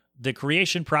 but the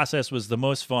creation process was the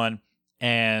most fun.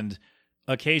 And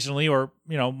occasionally, or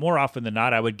more often than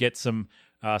not, I would get some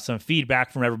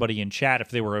feedback from everybody in chat if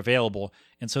they were available,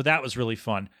 and so that was really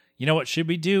fun. You know what should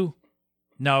we do?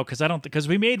 No, because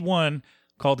we made one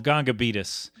called Ganga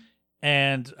Beatus,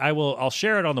 and I'll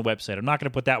share it on the website. I'm not going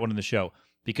to put that one in the show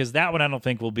because that one I don't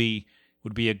think would be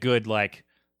a good like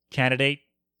candidate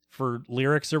for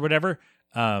lyrics or whatever.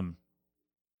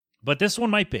 But this one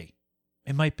might be.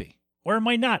 It might be, or it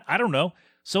might not. I don't know.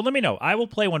 So let me know. I will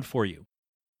play one for you.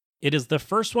 It is the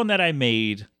first one that I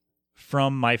made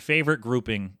from my favorite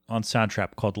grouping on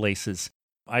Soundtrap called Laces.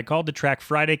 I called the track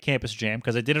Friday Campus Jam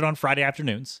because I did it on Friday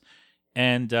afternoons.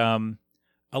 And a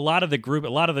lot of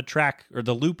the track or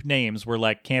the loop names were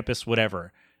like campus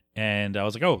whatever. And I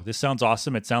was like, oh, this sounds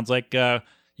awesome. It sounds like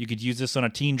you could use this on a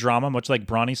teen drama, much like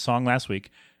Bronny's song last week.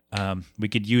 We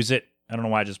could use it. I don't know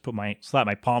why I just slapped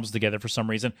my palms together for some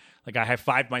reason. Like I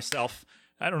high-fived myself.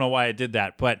 I don't know why I did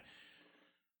that, but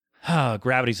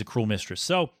gravity's a cruel mistress.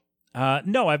 So,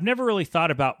 no, I've never really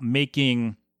thought about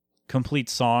making complete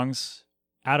songs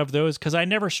out of those because I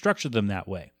never structured them that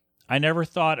way. I never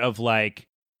thought of like,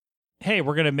 hey,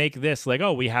 we're going to make this like,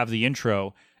 oh, we have the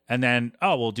intro and then,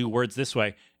 oh, we'll do words this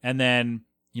way. And then,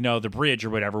 the bridge or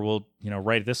whatever, we'll,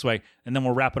 write it this way. And then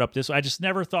we'll wrap it up this way.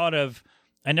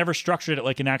 I never structured it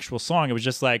like an actual song. It was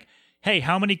just like, hey,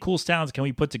 how many cool sounds can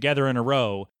we put together in a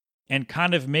row and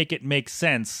kind of make it make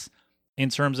sense in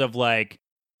terms of like,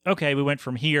 okay, we went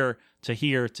from here to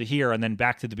here to here and then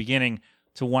back to the beginning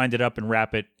to wind it up and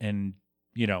wrap it and,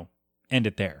 end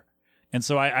it there. And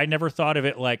so I never thought of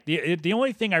it like, the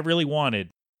only thing I really wanted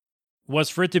was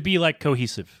for it to be like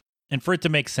cohesive and for it to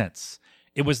make sense.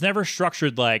 It was never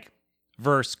structured like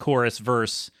verse, chorus,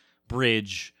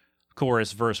 bridge,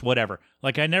 chorus, verse, whatever.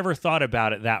 Like I never thought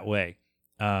about it that way.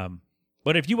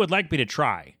 But if you would like me to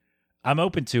try, I'm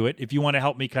open to it. If you want to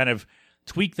help me kind of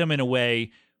tweak them in a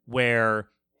way where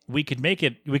we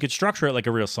could structure it like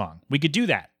a real song. We could do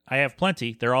that. I have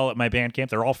plenty. They're all at my Bandcamp.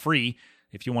 They're all free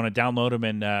if you want to download them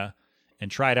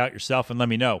and try it out yourself and let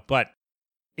me know. But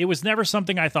it was never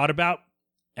something I thought about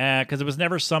because it was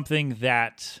never something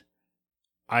that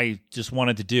I just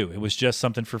wanted to do. It was just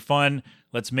something for fun.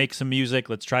 Let's make some music.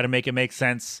 Let's try to make it make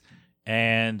sense.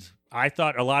 And I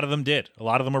thought a lot of them did. A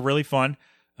lot of them were really fun.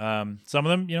 Some of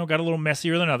them, got a little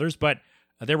messier than others, but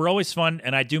they were always fun.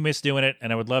 And I do miss doing it.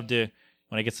 And I would love to,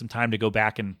 when I get some time, to go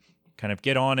back and kind of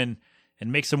get on and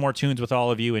make some more tunes with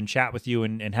all of you and chat with you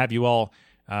and have you all,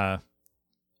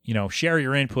 share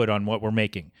your input on what we're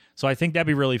making. So I think that'd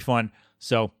be really fun.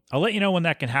 So I'll let you know when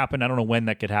that can happen. I don't know when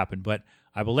that could happen, but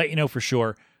I will let you know for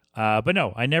sure. But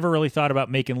no, I never really thought about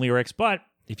making lyrics, but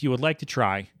if you would like to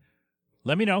try,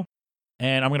 let me know.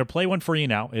 And I'm going to play one for you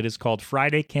now. It is called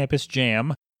Friday Campus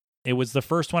Jam. It was the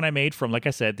first one I made from, like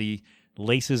I said, the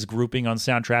Laces grouping on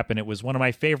Soundtrap, and it was one of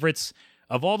my favorites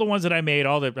of all the ones that I made,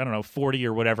 all the, 40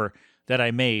 or whatever that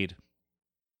I made.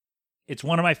 It's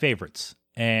one of my favorites.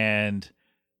 And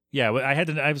yeah,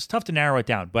 I was tough to narrow it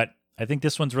down, but I think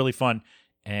this one's really fun.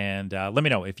 And let me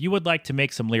know if you would like to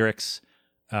make some lyrics,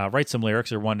 write some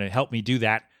lyrics, or want to help me do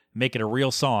that, make it a real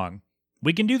song.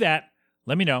 We can do that.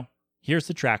 Let me know. Here's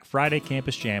the track, Friday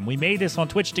Campus Jam. We made this on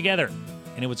Twitch together,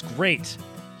 and it was great.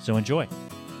 So enjoy.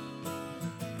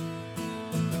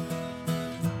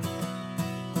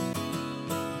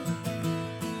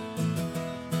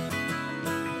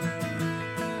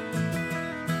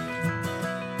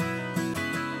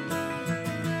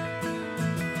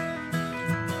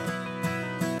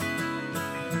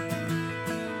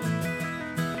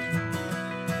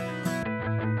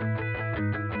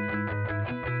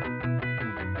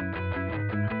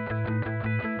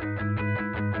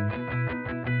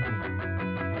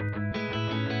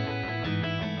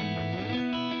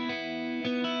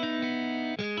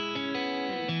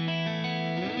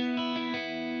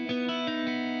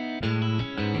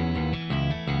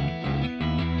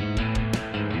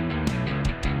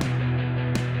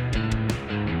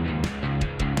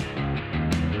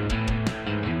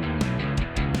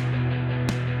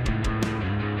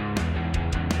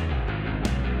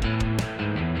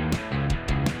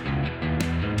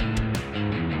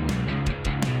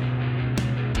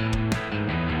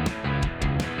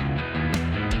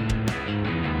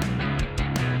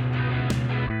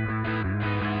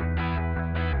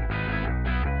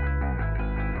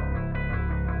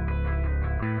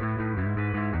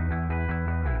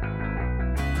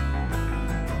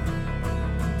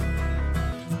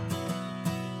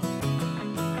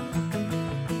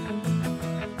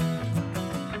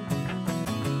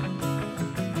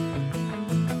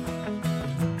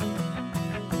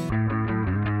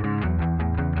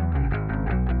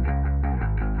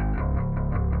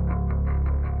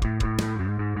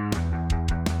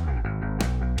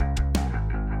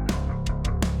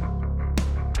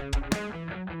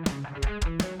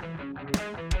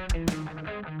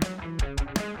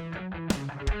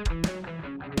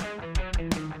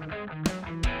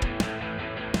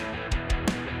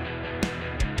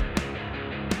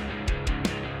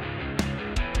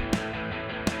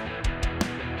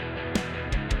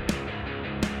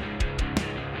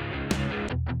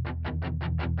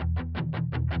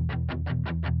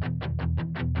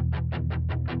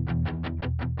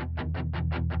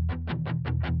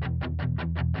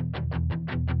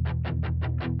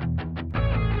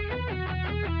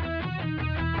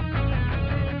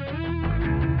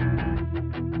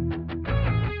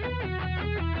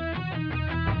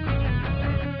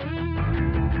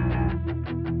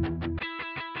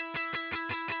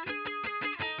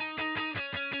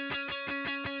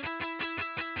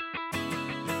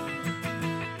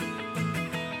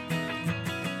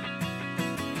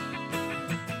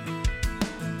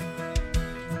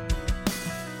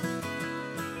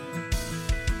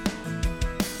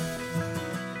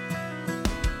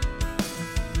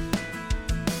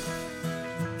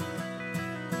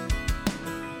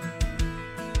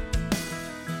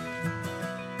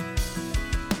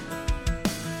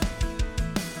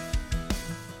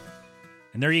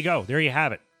 And there you go. There you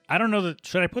have it. I don't know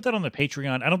should I put that on the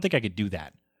Patreon? I don't think I could do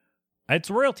that. It's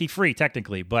royalty free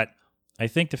technically, but I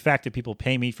think the fact that people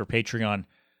pay me for Patreon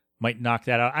might knock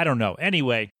that out. I don't know.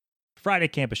 Anyway, Friday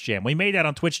Campus Jam. We made that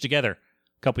on Twitch together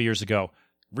a couple years ago.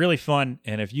 Really fun.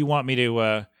 And if you want me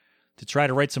to try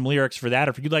to write some lyrics for that,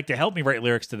 or if you'd like to help me write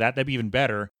lyrics to that, that'd be even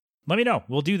better. Let me know.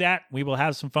 We'll do that. We will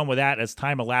have some fun with that as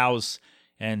time allows.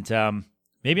 And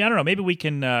maybe, I don't know, maybe we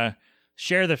can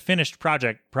share the finished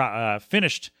product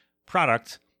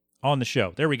on the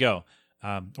show. There we go.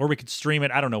 Or we could stream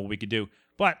it. I don't know what we could do.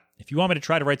 But if you want me to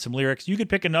try to write some lyrics, you could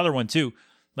pick another one too.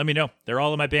 Let me know. They're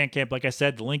all in my Bandcamp. Like I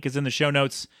said, the link is in the show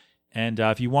notes. And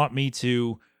if you want me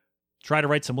to try to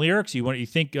write some lyrics, you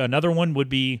think another one would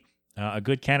be a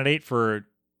good candidate for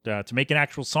to make an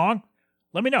actual song,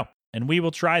 let me know. And we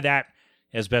will try that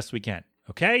as best we can.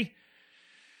 Okay?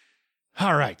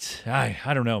 All right.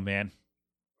 I don't know, man.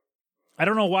 I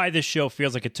don't know why this show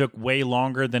feels like it took way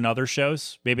longer than other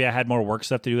shows. Maybe I had more work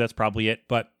stuff to do. That's probably it.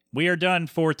 But we are done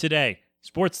for today.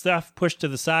 Sports stuff pushed to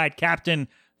the side. Captain,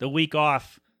 the week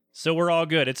off. So we're all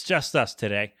good. It's just us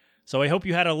today. So I hope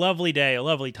you had a lovely day, a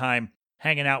lovely time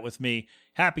hanging out with me.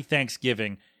 Happy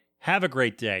Thanksgiving. Have a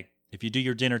great day. If you do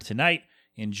your dinner tonight,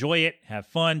 enjoy it. Have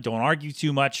fun. Don't argue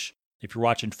too much. If you're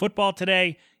watching football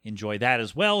today, enjoy that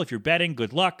as well. If you're betting,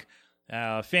 good luck.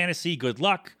 Fantasy, good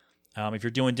luck. If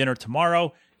you're doing dinner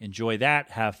tomorrow, enjoy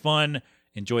that. Have fun.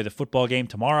 Enjoy the football game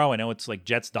tomorrow. I know it's like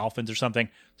Jets, Dolphins or something,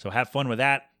 so have fun with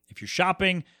that. If you're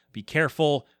shopping, be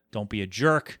careful. Don't be a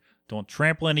jerk. Don't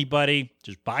trample anybody.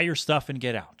 Just buy your stuff and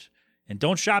get out. And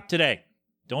don't shop today.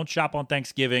 Don't shop on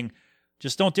Thanksgiving.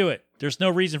 Just don't do it. There's no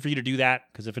reason for you to do that,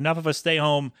 because if enough of us stay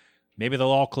home, maybe they'll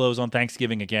all close on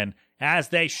Thanksgiving again, as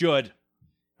they should.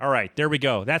 All right, there we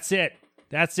go. That's it.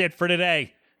 That's it for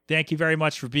today. Thank you very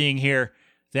much for being here.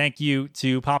 Thank you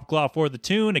to Pop Claw for the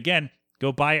tune. Again,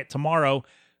 go buy it tomorrow.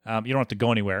 You don't have to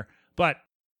go anywhere, but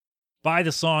buy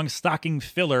the song Stocking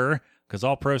Filler, because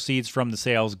all proceeds from the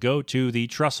sales go to the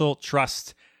Trussell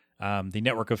Trust, the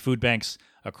network of food banks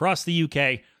across the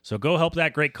UK. So go help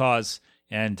that great cause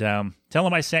and tell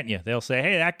them I sent you. They'll say,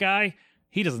 hey, that guy,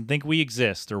 he doesn't think we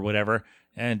exist or whatever.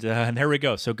 And there we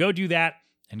go. So go do that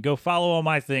and go follow all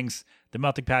my things.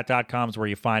 TheMeltingPat.com is where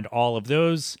you find all of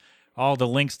those, all the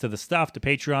links to the stuff, the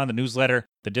Patreon, the newsletter,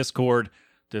 the Discord,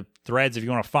 the threads. If you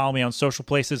want to follow me on social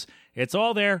places, it's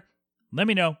all there. Let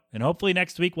me know. And hopefully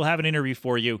next week we'll have an interview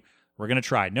for you. We're going to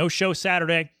try. No show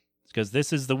Saturday because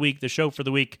this is the show for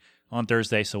the week on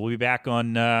Thursday. So we'll be back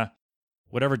on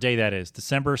whatever day that is.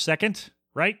 December 2nd,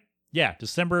 right? Yeah,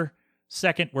 December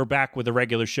 2nd, we're back with a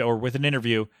regular show or with an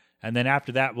interview. And then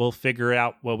after that, we'll figure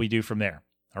out what we do from there.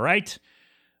 All right?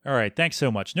 All right, thanks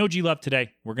so much. No G-Love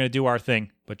today. We're going to do our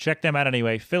thing. But check them out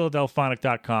anyway.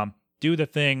 Philadelphonic.com. Do the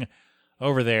thing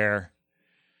over there.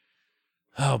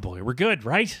 Oh, boy. We're good,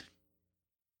 right?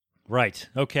 Right.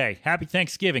 Okay. Happy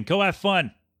Thanksgiving. Go have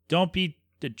fun. Don't be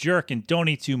a jerk and don't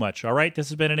eat too much. All right? This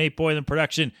has been an 8 Boylan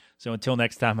production. So until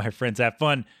next time, my friends, have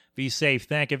fun. Be safe.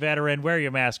 Thank a veteran. Wear your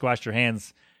mask. Wash your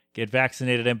hands. Get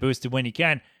vaccinated and boosted when you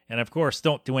can. And, of course,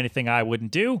 don't do anything I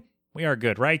wouldn't do. We are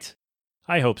good, right?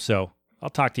 I hope so. I'll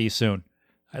talk to you soon.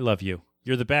 I love you.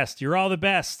 You're the best. You're all the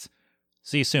best.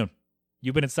 See you soon.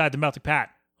 You've been inside the Melting Pat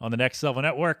on the Next Level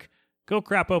Network. Go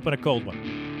crap open a cold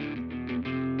one.